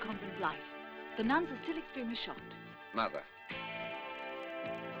upset the convent life. The nuns are still extremely shocked. Mother,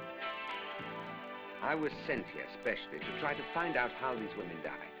 I was sent here specially to try to find out how these women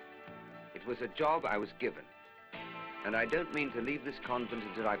died. It was a job I was given. And I don't mean to leave this convent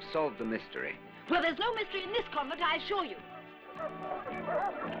until I've solved the mystery. Well, there's no mystery in this convent, I assure you.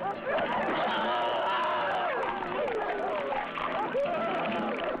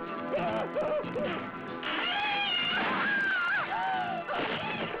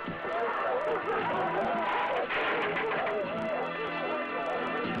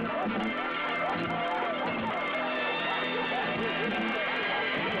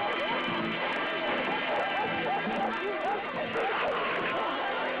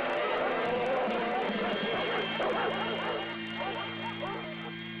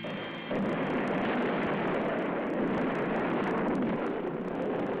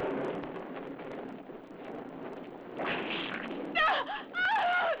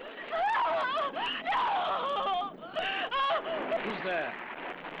 Who's there?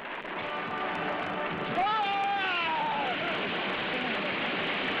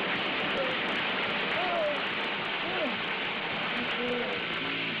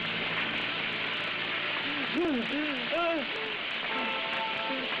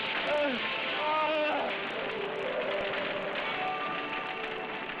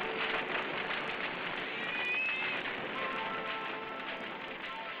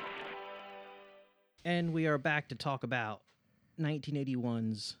 And we are back to talk about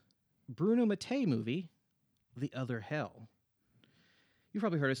 1981's Bruno Mattei movie, The Other Hell. You've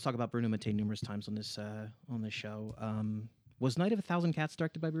probably heard us talk about Bruno Mattei numerous times on this show. Was Night of a Thousand Cats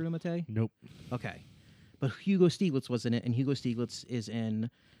directed by Bruno Mattei? Nope. Okay. But Hugo Stiglitz was in it, and Hugo Stiglitz is in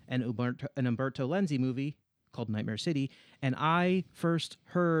an Umberto Lenzi movie called Nightmare City. And I first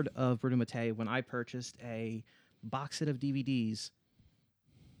heard of Bruno Mattei when I purchased a box set of DVDs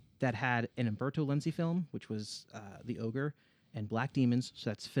that had an Umberto Lenzi film, which was The Ogre, and Black Demons, so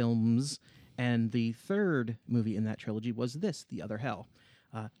that's films. And the third movie in that trilogy was this, The Other Hell.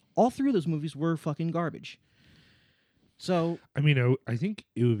 All three of those movies were fucking garbage. So I mean, I think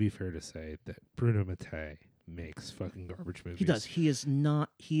it would be fair to say that Bruno Mattei makes fucking garbage movies. he does. He is not.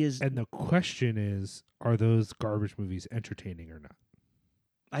 He is. And the question is, are those garbage movies entertaining or not?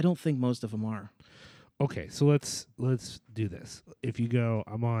 I don't think most of them are. Okay, so let's do this. If you go,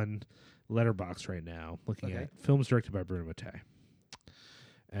 I'm on Letterboxd right now, looking at films directed by Bruno Mattei,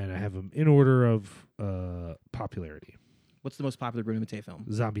 and I have them in order of popularity. What's the most popular Bruno Mattei film?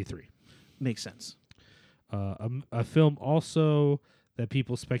 Zombie 3. Makes sense. A film also that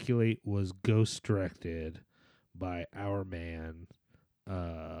people speculate was ghost directed by our man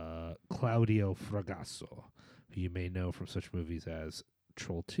Claudio Fragasso, who you may know from such movies as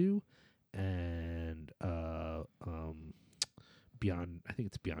Troll 2 and Beyond. I think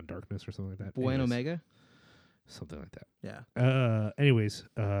it's Beyond Darkness or something like that. Boy and Omega. Something like that. Yeah. Anyways,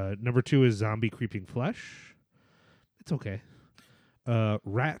 number 2 is Zombie Creeping Flesh. It's okay.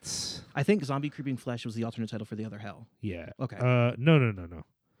 Rats. I think Zombie Creeping Flesh was the alternate title for The Other Hell. Yeah. Okay.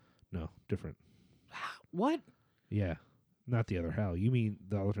 No, different. What? Yeah. Not The Other Hell. You mean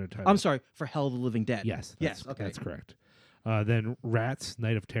the alternate title. I'm sorry, for Hell of the Living Dead. Yes. Yes. Okay. That's correct. Then Rats,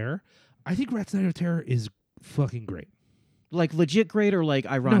 Night of Terror. I think Rats, Night of Terror is fucking great. Like legit great or like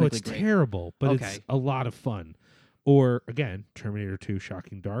ironically No, it's great? terrible, but Okay. it's a lot of fun. Or, again, Terminator 2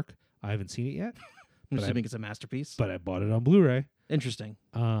 Shocking Dark. I haven't seen it yet. I'm but assuming it's a masterpiece. But I bought it on Blu-ray. Interesting.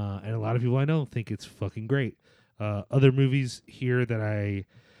 And a lot of people I know think it's fucking great. Other movies here that I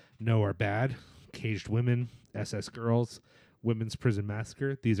know are bad: Caged Women, SS Girls, Women's Prison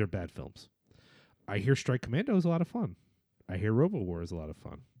Massacre. These are bad films. I hear Strike Commando is a lot of fun. I hear Robo War is a lot of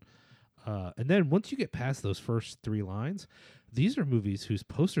fun. And then once you get past those first 3 lines, these are movies whose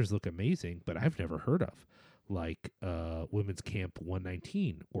posters look amazing, but I've never heard of, like Women's Camp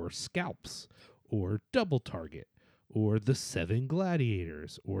 119, or Scalps, or Double Target, or The 7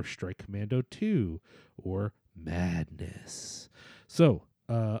 Gladiators, or Strike Commando 2, or Madness. So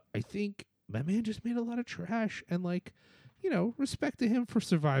I think my man just made a lot of trash, and like respect to him for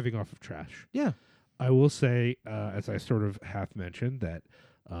surviving off of trash. Yeah. I will say, as I sort of half mentioned, that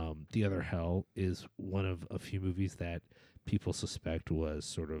The Other Hell is one of a few movies that people suspect was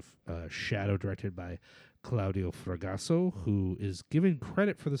sort of shadow directed by Claudio Fragasso, who is given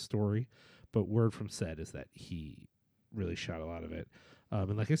credit for the story, but word from said is that he really shot a lot of it.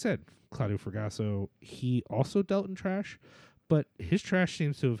 And like I said, Claudio Fragasso, he also dealt in trash, but his trash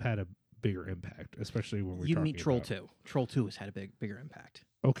seems to have had a bigger impact, especially when we're You talking mean Troll about 2. Troll 2 has had a bigger impact.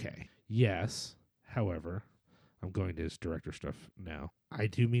 Okay. Yes. However, I'm going to his director stuff now. I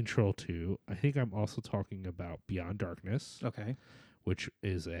do mean Troll 2. I think I'm also talking about Beyond Darkness, Okay. which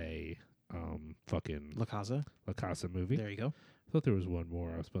is a fucking La Casa. La Casa movie. There you go. I thought there was one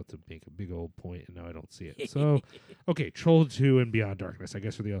more. I was about to make a big old point, and now I don't see it. So, okay, Troll 2 and Beyond Darkness, I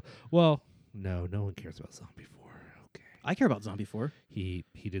guess, are the... Well, no one cares about Zombie 4. Okay. I care about Zombie 4. He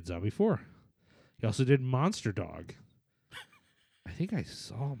did Zombie 4. He also did Monster Dog. I think I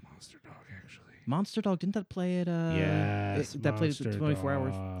saw Monster Dog, actually. Monster Dog, didn't that play at... Yes, that played Monster at 24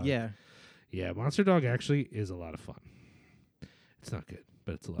 hours. Dog. Yeah. Yeah, Monster Dog actually is a lot of fun. It's not good,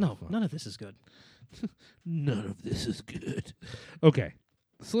 but it's a lot of fun. None of this is good. None of this is good. Okay,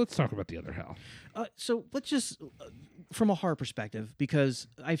 so let's talk about The Other Hell. So let's just, from a horror perspective, because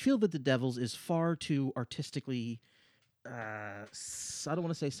I feel that The Devils is far too artistically, I don't want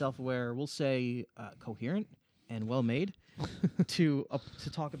to say self-aware, we'll say coherent and well-made to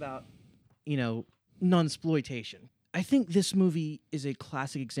talk about, nunsploitation. I think this movie is a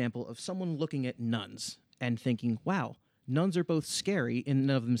classic example of someone looking at nuns and thinking, wow, nuns are both scary in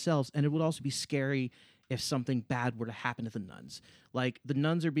and of themselves, and it would also be scary if something bad were to happen to the nuns. Like, the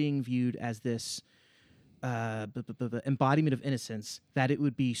nuns are being viewed as this embodiment of innocence, that it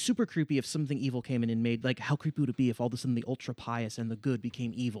would be super creepy if something evil came in and made, like, how creepy would it be if all of a sudden the ultra pious and the good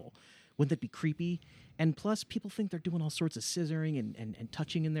became evil? Wouldn't that be creepy? And plus, people think they're doing all sorts of scissoring and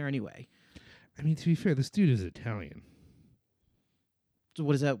touching in there anyway. I mean, to be fair, this dude is Italian. So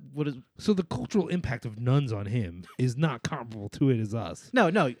what is that? So the cultural impact of nuns on him is not comparable to it as us. No,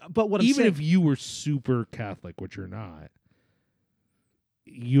 but what I'm even saying, if you were super Catholic, which you're not,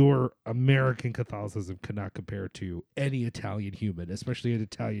 your American Catholicism cannot compare to any Italian human, especially an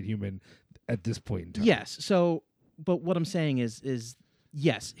Italian human at this point in time. Yes. So, but what I'm saying is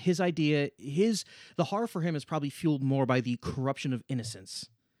yes, his idea, the horror for him is probably fueled more by the corruption of innocence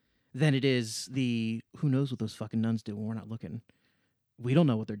than it is the who knows what those fucking nuns do when we're not looking. We don't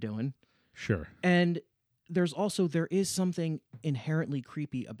know what they're doing. Sure. And there is something inherently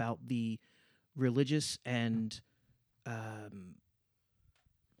creepy about the religious and,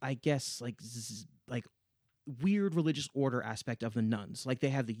 I guess, like weird religious order aspect of the nuns. Like, they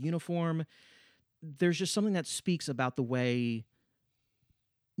have the uniform. There's just something that speaks about the way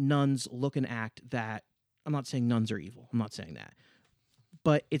nuns look and act that, I'm not saying nuns are evil. I'm not saying that.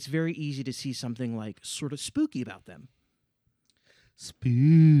 But it's very easy to see something like sort of spooky about them.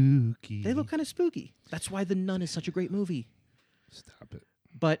 Spooky. They look kind of spooky. That's why The Nun is such a great movie. Stop it.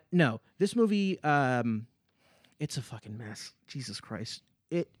 But no, this movie, it's a fucking mess. Jesus Christ.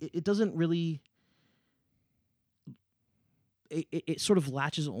 It doesn't really... It sort of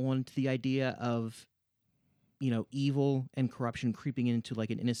latches on to the idea of, evil and corruption creeping into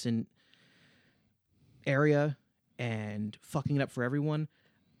like an innocent area and fucking it up for everyone.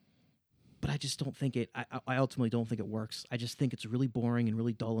 But I just don't think I ultimately don't think it works. I just think it's really boring and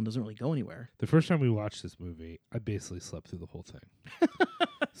really dull and doesn't really go anywhere. The first time we watched this movie, I basically slept through the whole thing.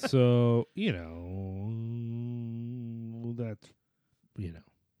 So,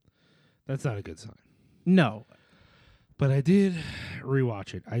 that's not a good sign. No. But I did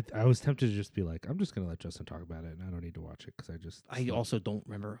rewatch it. I was tempted to just be like, I'm just going to let Justin talk about it, and I don't need to watch it because I also don't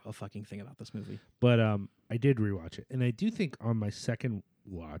remember a fucking thing about this movie. But I did rewatch it, and I do think on my second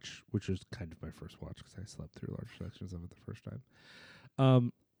watch, which was kind of my first watch because I slept through large sections of it the first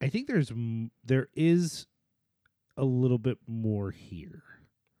time, I think there is a little bit more here.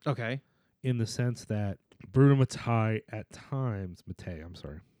 Okay. In the sense that Bruno Mattei at times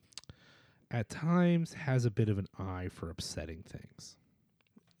has a bit of an eye for upsetting things.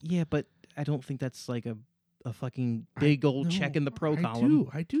 Yeah, but I don't think that's like a fucking big old check in the pro column.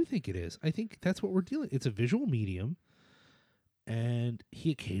 I do think it is. I think that's what we're dealing. It's a visual medium, and he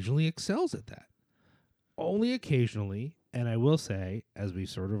occasionally excels at that. Only occasionally, and I will say, as we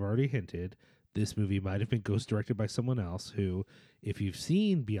sort of already hinted, this movie might have been ghost directed by someone else who, if you've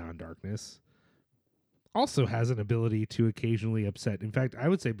seen Beyond Darkness, also has an ability to occasionally upset. In fact, I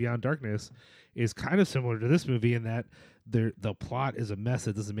would say Beyond Darkness is kind of similar to this movie in that the plot is a mess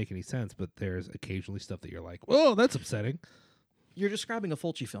that doesn't make any sense, but there's occasionally stuff that you're like, whoa, that's upsetting. You're describing a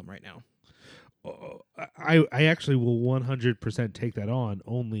Fulci film right now. I actually will 100% take that on.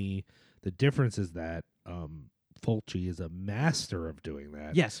 Only the difference is that Fulci is a master of doing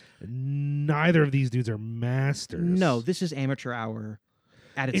that. Yes. Neither of these dudes are masters. No, this is amateur hour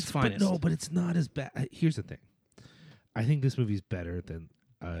at its finest. But it's not as bad. Here's the thing. I think this movie's better than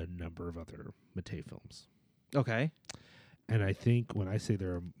a number of other Mattei films. Okay. And I think when I say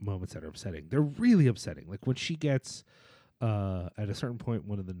there are moments that are upsetting, they're really upsetting. Like when she gets, at a certain point,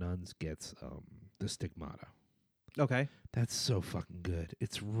 one of the nuns gets the stigmata. Okay. That's so fucking good.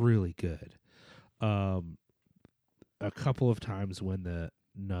 It's really good. A couple of times when the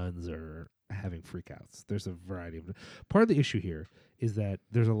nuns are having freakouts, there's a variety of. Part of the issue here is that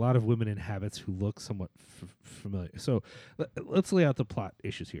there's a lot of women in habits who look somewhat familiar. So let's lay out the plot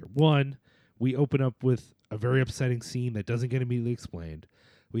issues here. One, we open up with a very upsetting scene that doesn't get immediately explained.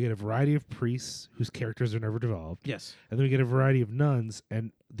 We get a variety of priests whose characters are never developed. Yes. And then we get a variety of nuns,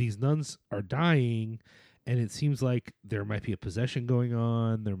 and these nuns are dying, and it seems like there might be a possession going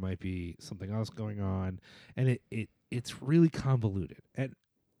on, there might be something else going on, and it's really convoluted. And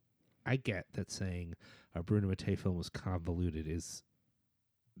I get that saying a Bruno Mattei film was convoluted is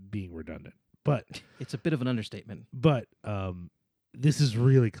being redundant, but it's a bit of an understatement. But this is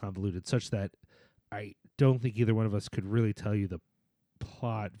really convoluted, such that I don't think either one of us could really tell you the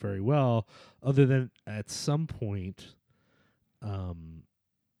plot very well, other than at some point,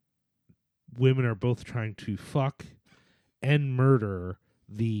 women are both trying to fuck and murder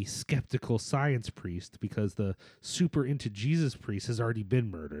the skeptical science priest because the super into Jesus priest has already been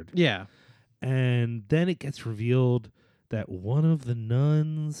murdered. Yeah. And then it gets revealed that one of the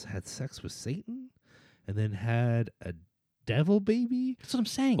nuns had sex with Satan and then had a devil baby. That's what I'm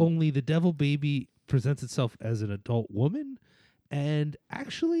saying. Only the devil baby presents itself as an adult woman and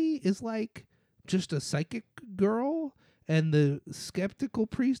actually is like just a psychic girl, and the skeptical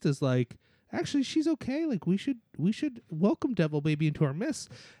priest is like, actually she's okay, like we should welcome devil baby into our midst.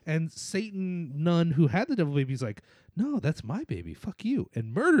 And Satan nun who had the devil baby is like, no, that's my baby, fuck you,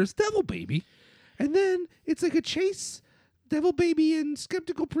 and murders devil baby. And then it's like a chase. Devil baby and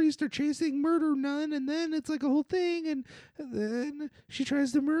skeptical priest are chasing murder nun, and then it's like a whole thing, and then she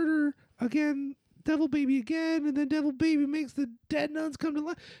tries to murder again devil baby again, and then devil baby makes the dead nuns come to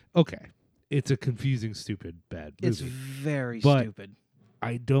life. Okay, it's a confusing, stupid, bad movie. It's very but stupid.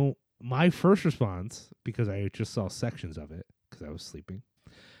 I don't. My first response, because I just saw sections of it because I was sleeping,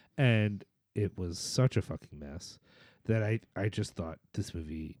 and it was such a fucking mess that I just thought this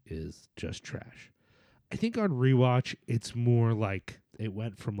movie is just trash. I think on rewatch, it's more like it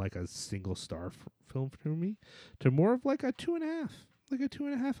went from like a single star film for me to more of like a 2.5, like a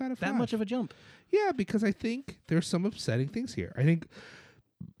 2.5 out of 5. That much of a jump? Yeah, because I think there's some upsetting things here.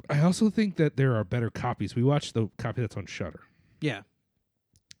 I also think that there are better copies. We watched the copy that's on Shudder. Yeah.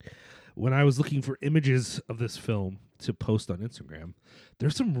 When I was looking for images of this film to post on Instagram,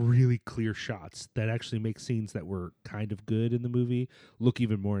 there's some really clear shots that actually make scenes that were kind of good in the movie look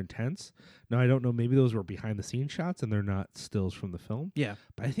even more intense. Now, I don't know, maybe those were behind the scenes shots and they're not stills from the film. Yeah.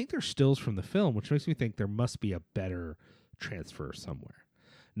 But I think they're stills from the film, which makes me think there must be a better transfer somewhere.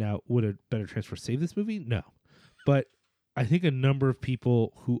 Now, would a better transfer save this movie? No. But I think a number of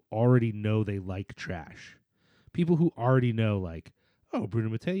people who already know they like trash, people who already know, like, oh, Bruno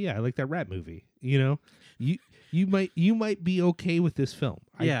Mattei, yeah, I like that rat movie. You know, you might be okay with this film.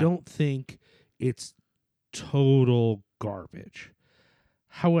 Yeah. I don't think it's total garbage.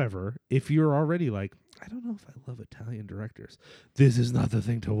 However, if you're already like, I don't know if I love Italian directors, this is not the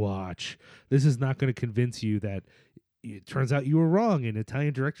thing to watch. This is not going to convince you that it turns out you were wrong and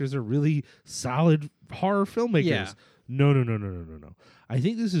Italian directors are really solid horror filmmakers. Yeah. No. I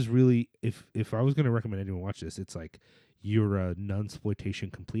think this is really, if I was going to recommend anyone watch this, it's like, you're a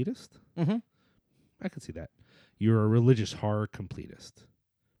nunsploitation completist. Mm-hmm. I can see that. You're a religious horror completist.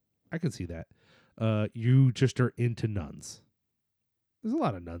 I can see that. You just are into nuns. There's a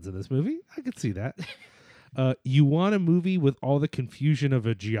lot of nuns in this movie. I could see that. You want a movie with all the confusion of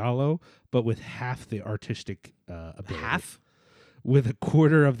a giallo, but with half the artistic ability. Half? With a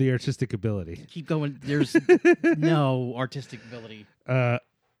quarter of the artistic ability. Keep going. There's no artistic ability.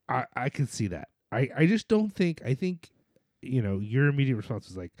 I can see that. I just don't think. I think, you know, your immediate response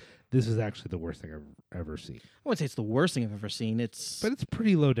is like, this is actually the worst thing I've ever seen. I wouldn't say it's the worst thing I've ever seen. But it's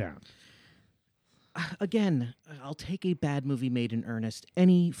pretty low down. Again, I'll take a bad movie made in earnest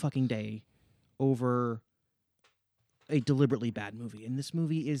any fucking day over a deliberately bad movie. And this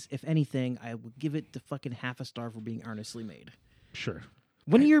movie is, if anything, I would give it the fucking half a star for being earnestly made. Sure.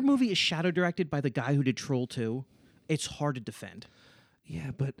 When your movie is shadow directed by the guy who did Troll 2, it's hard to defend.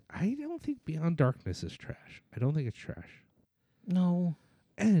 Yeah, but I don't think Beyond Darkness is trash. I don't think it's trash. No.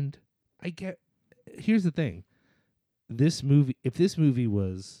 And I get here's the thing. This movie, if this movie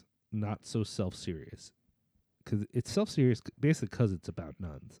was not so self-serious, because it's self-serious basically because it's about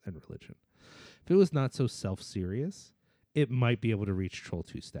nuns and religion. If it was not so self-serious, it might be able to reach Troll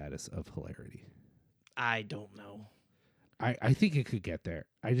 2 status of hilarity. I don't know. I think it could get there.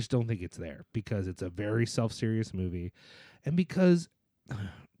 I just don't think it's there because it's a very self-serious movie, and because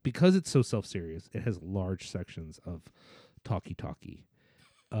it's so self-serious, it has large sections of talkie-talkie.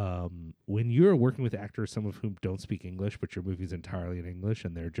 When you're working with actors, some of whom don't speak English, but your movie's entirely in English,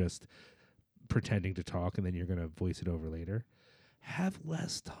 and they're just pretending to talk, and then you're going to voice it over later, have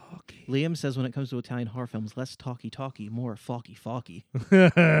less talking. Liam says when it comes to Italian horror films, less talkie-talkie, more falky-falky.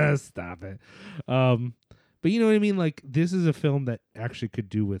 Stop it. But you know what I mean? Like, this is a film that actually could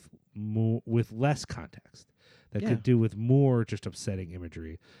do with with less context, that could do with more just upsetting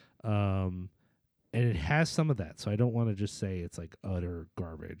imagery. And it has some of that, so I don't want to just say it's like utter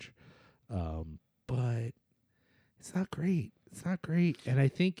garbage. But it's not great. It's not great. And I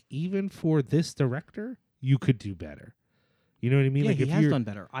think even for this director, you could do better. You know what I mean? Yeah, like he if has you're, done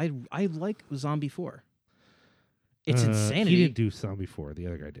better. I like Zombie 4. It's insanity. He didn't do Zombie 4. The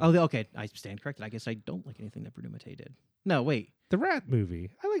other guy did. Oh, okay. I stand corrected. I guess I don't like anything that Bruno Mattei did. No, wait. The Rat movie.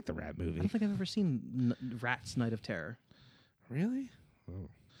 I like the Rat I movie. don't think I've ever seen Rat's Night of Terror. Really? Oh.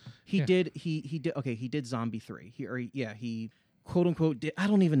 He did. He did. Okay, he did Zombie 3. He quote unquote did. I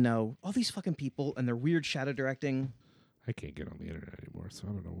don't even know. All these fucking people and their weird shadow directing. I can't get on the internet anymore, so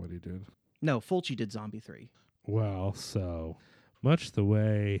I don't know what he did. No, Fulci did Zombie 3. Well, so much the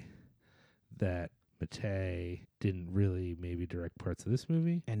way that Mattei didn't really maybe direct parts of this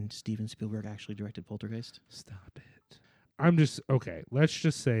movie. And Steven Spielberg actually directed Poltergeist. Stop it. I'm just, okay, let's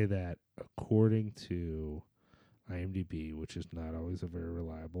just say that according to IMDb, which is not always a very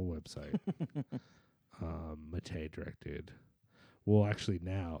reliable website, Mattei directed, well, actually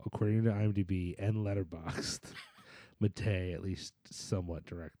now, according to IMDb and Letterboxd, Mattei at least somewhat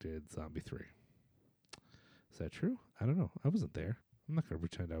directed Zombie 3. Is that true? I don't know. I wasn't there. I'm not going to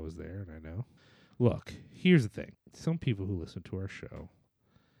pretend I was there and I know. Look, here's the thing. Some people who listen to our show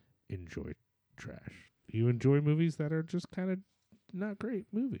enjoy trash. You enjoy movies that are just kind of not great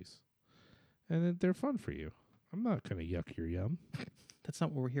movies. And that they're fun for you. I'm not going to yuck your yum. That's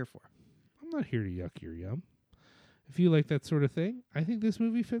not what we're here for. I'm not here to yuck your yum. If you like that sort of thing, I think this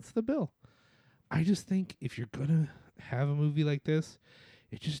movie fits the bill. I just think if you're going to have a movie like this,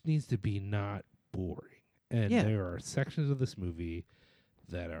 it just needs to be not boring. And there are sections of this movie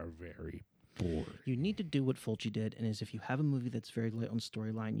that are very boring. You need to do what Fulci did, and is if you have a movie that's very light on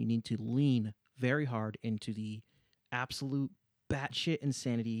storyline, you need to lean very hard into the absolute batshit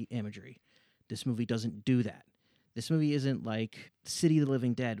insanity imagery. This movie doesn't do that. This movie isn't like City of the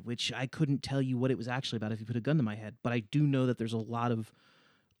Living Dead, which I couldn't tell you what it was actually about if you put a gun to my head, but I do know that there's a lot of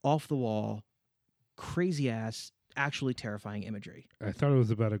off-the-wall, crazy-ass, actually terrifying imagery. I thought it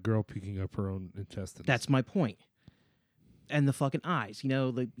was about a girl picking up her own intestines. That's my point. And the fucking eyes,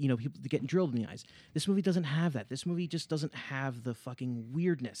 people getting drilled in the eyes. This movie doesn't have that. This movie just doesn't have the fucking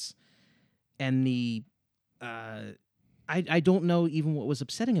weirdness. And the, I don't know even what was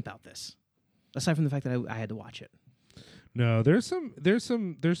upsetting about this, aside from the fact that I had to watch it. No, there's some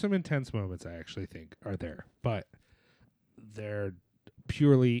intense moments I actually think are there, but they're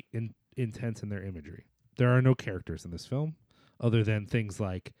purely intense in their imagery. There are no characters in this film other than things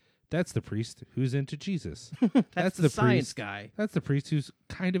like, that's the priest who's into Jesus. That's the science guy. That's the priest who's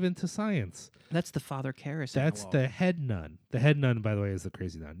kind of into science. That's the Father Karras. That's the head nun. The head nun, by the way, is the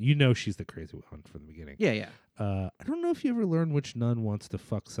crazy nun. You know she's the crazy one from the beginning. Yeah. I don't know if you ever learned which nun wants to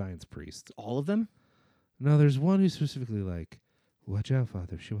fuck science priests. All of them? No, there's one who's specifically like, watch out,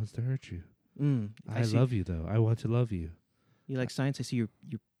 Father. She wants to hurt you. I love you, though. I want to love you. You like science? I see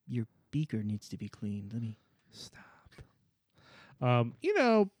your beaker needs to be cleaned. Let me stop.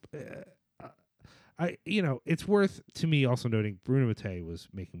 It's worth to me also noting Bruno Mattei was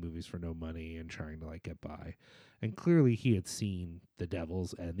making movies for no money and trying to like get by, and clearly he had seen The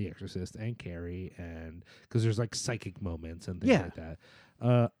Devils and The Exorcist and Carrie, and because there's like psychic moments and things like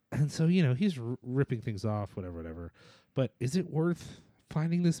that, and so he's ripping things off, whatever. But is it worth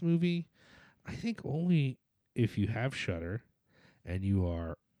finding this movie? I think only if you have Shudder and you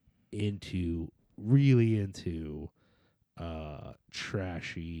are really into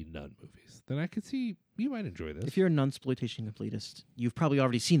trashy nun movies, then I could see you might enjoy this. If you're a nunsploitation completist, you've probably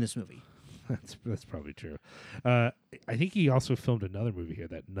already seen this movie. That's probably true. I think he also filmed another movie here,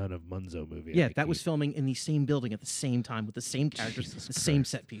 that Nun of Munzo movie. Yeah, that was filming in the same building at the same time with the same characters, same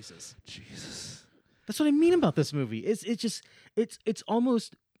set pieces. Jesus, that's what I mean about this movie. It's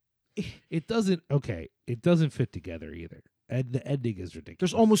almost. It doesn't fit together either. the ending is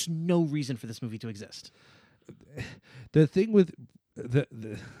ridiculous. There's almost no reason for this movie to exist. The thing with the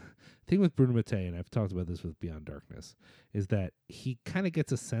thing with Bruno Mattei, and I've talked about this with Beyond Darkness, is that he kind of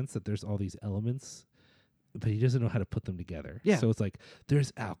gets a sense that there's all these elements, but he doesn't know how to put them together. Yeah. So it's like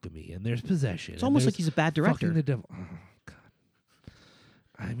there's alchemy and there's possession. It's almost like he's a bad director. Fucking the devil. Oh, God.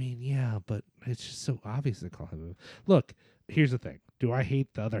 I mean, yeah, but it's just so obvious to call him. Look, here's the thing. Do I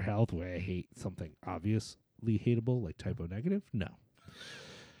hate The Other Hell the way I hate something obviously hateable like Typo Negative? No.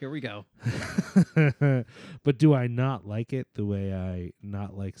 Here we go. But do I not like it the way I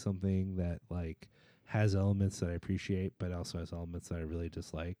not like something that like has elements that I appreciate but also has elements that I really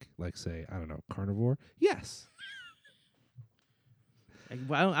dislike? Like, say, I don't know, Carnivore? Yes. I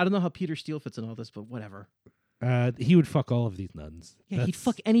don't know how Peter Steele fits in all this, but whatever. He would fuck all of these nuns. Yeah, he'd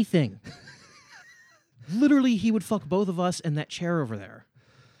fuck anything. Literally, he would fuck both of us and that chair over there.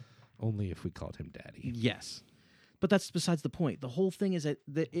 Only if we called him daddy. Yes. But that's besides the point. The whole thing is that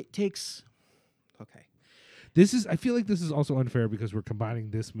it takes... Okay. I feel like this is also unfair because we're combining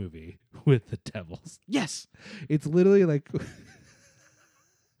this movie with The Devils. Yes. It's literally like...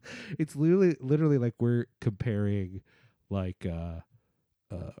 it's literally like we're comparing like...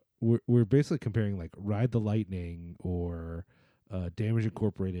 We're basically comparing like Ride the Lightning or Damage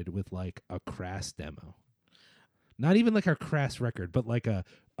Incorporated with like a Crass demo. Not even like our Crass record, but like a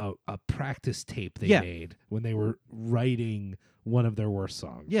practice tape they made when they were writing one of their worst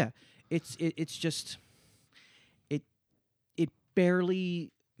songs. Yeah, it's just it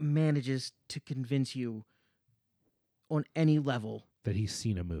barely manages to convince you on any level that he's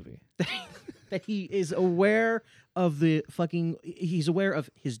seen a movie. That he is aware of he's aware of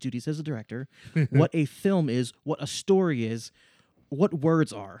his duties as a director, what a film is, what a story is, what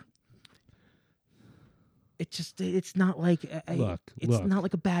words are. It's not like not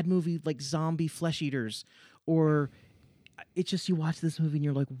like a bad movie like Zombie Flesh Eaters, or it's just you watch this movie and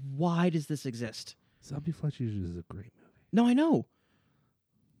you're like, why does this exist? Zombie Flesh Eaters is a great movie. No, I know,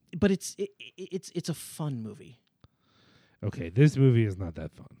 but it's a fun movie. Okay, this movie is not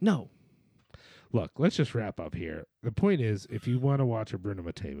that fun. No. Look, let's just wrap up here. The point is, if you want to watch a Bruno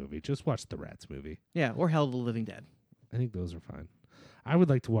Mattei movie, just watch the Rats movie. Yeah, or Hell of the Living Dead. I think those are fine. I would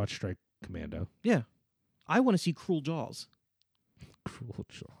like to watch Strike Commando. Yeah. I want to see Cruel Jaws. Cruel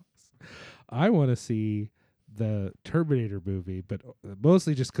Jaws. I want to see the Terminator movie, but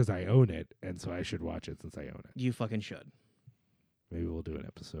mostly just because I own it, and so I should watch it since I own it. You fucking should. Maybe we'll do an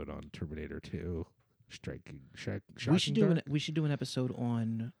episode on Terminator 2. We should do an episode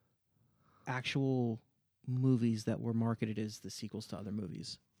on actual movies that were marketed as the sequels to other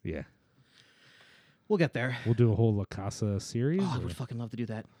movies. Yeah. We'll get there. We'll do a whole La Casa series. Oh, I would fucking love to do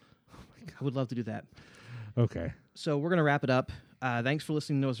that. Oh my God. I would love to do that. Okay. So we're going to wrap it up. Thanks for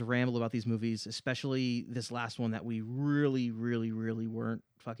listening to us ramble about these movies, especially this last one that we really, really, really weren't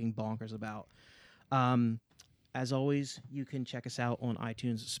fucking bonkers about. As always, you can check us out on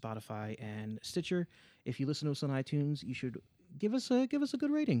iTunes, Spotify, and Stitcher. If you listen to us on iTunes, you should give us a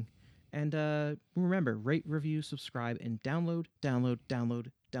good rating. And remember, rate, review, subscribe, and download.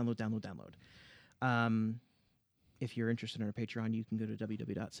 If you're interested in our Patreon, you can go to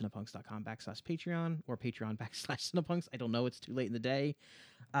www.cinepunks.com/Patreon or Patreon/Cinepunks. I don't know. It's too late in the day.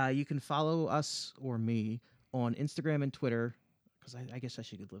 You can follow us or me on Instagram and Twitter, because I guess I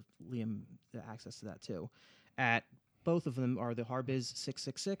should give Liam the access to that too. At both of them are the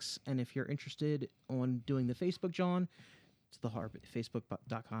Harbiz666. And if you're interested on doing the Facebook, John, it's the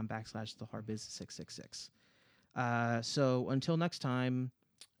Facebook.com/the Harbiz666. So until next time,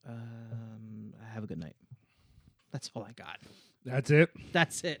 have a good night. That's all I got. That's it?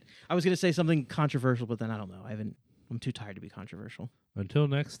 That's it. I was going to say something controversial, but then I don't know. I'm too tired to be controversial. Until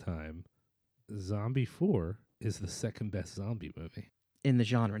next time, Zombie 4 is the second best zombie movie. In the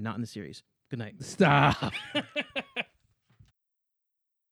genre, not in the series. Good night. Stop.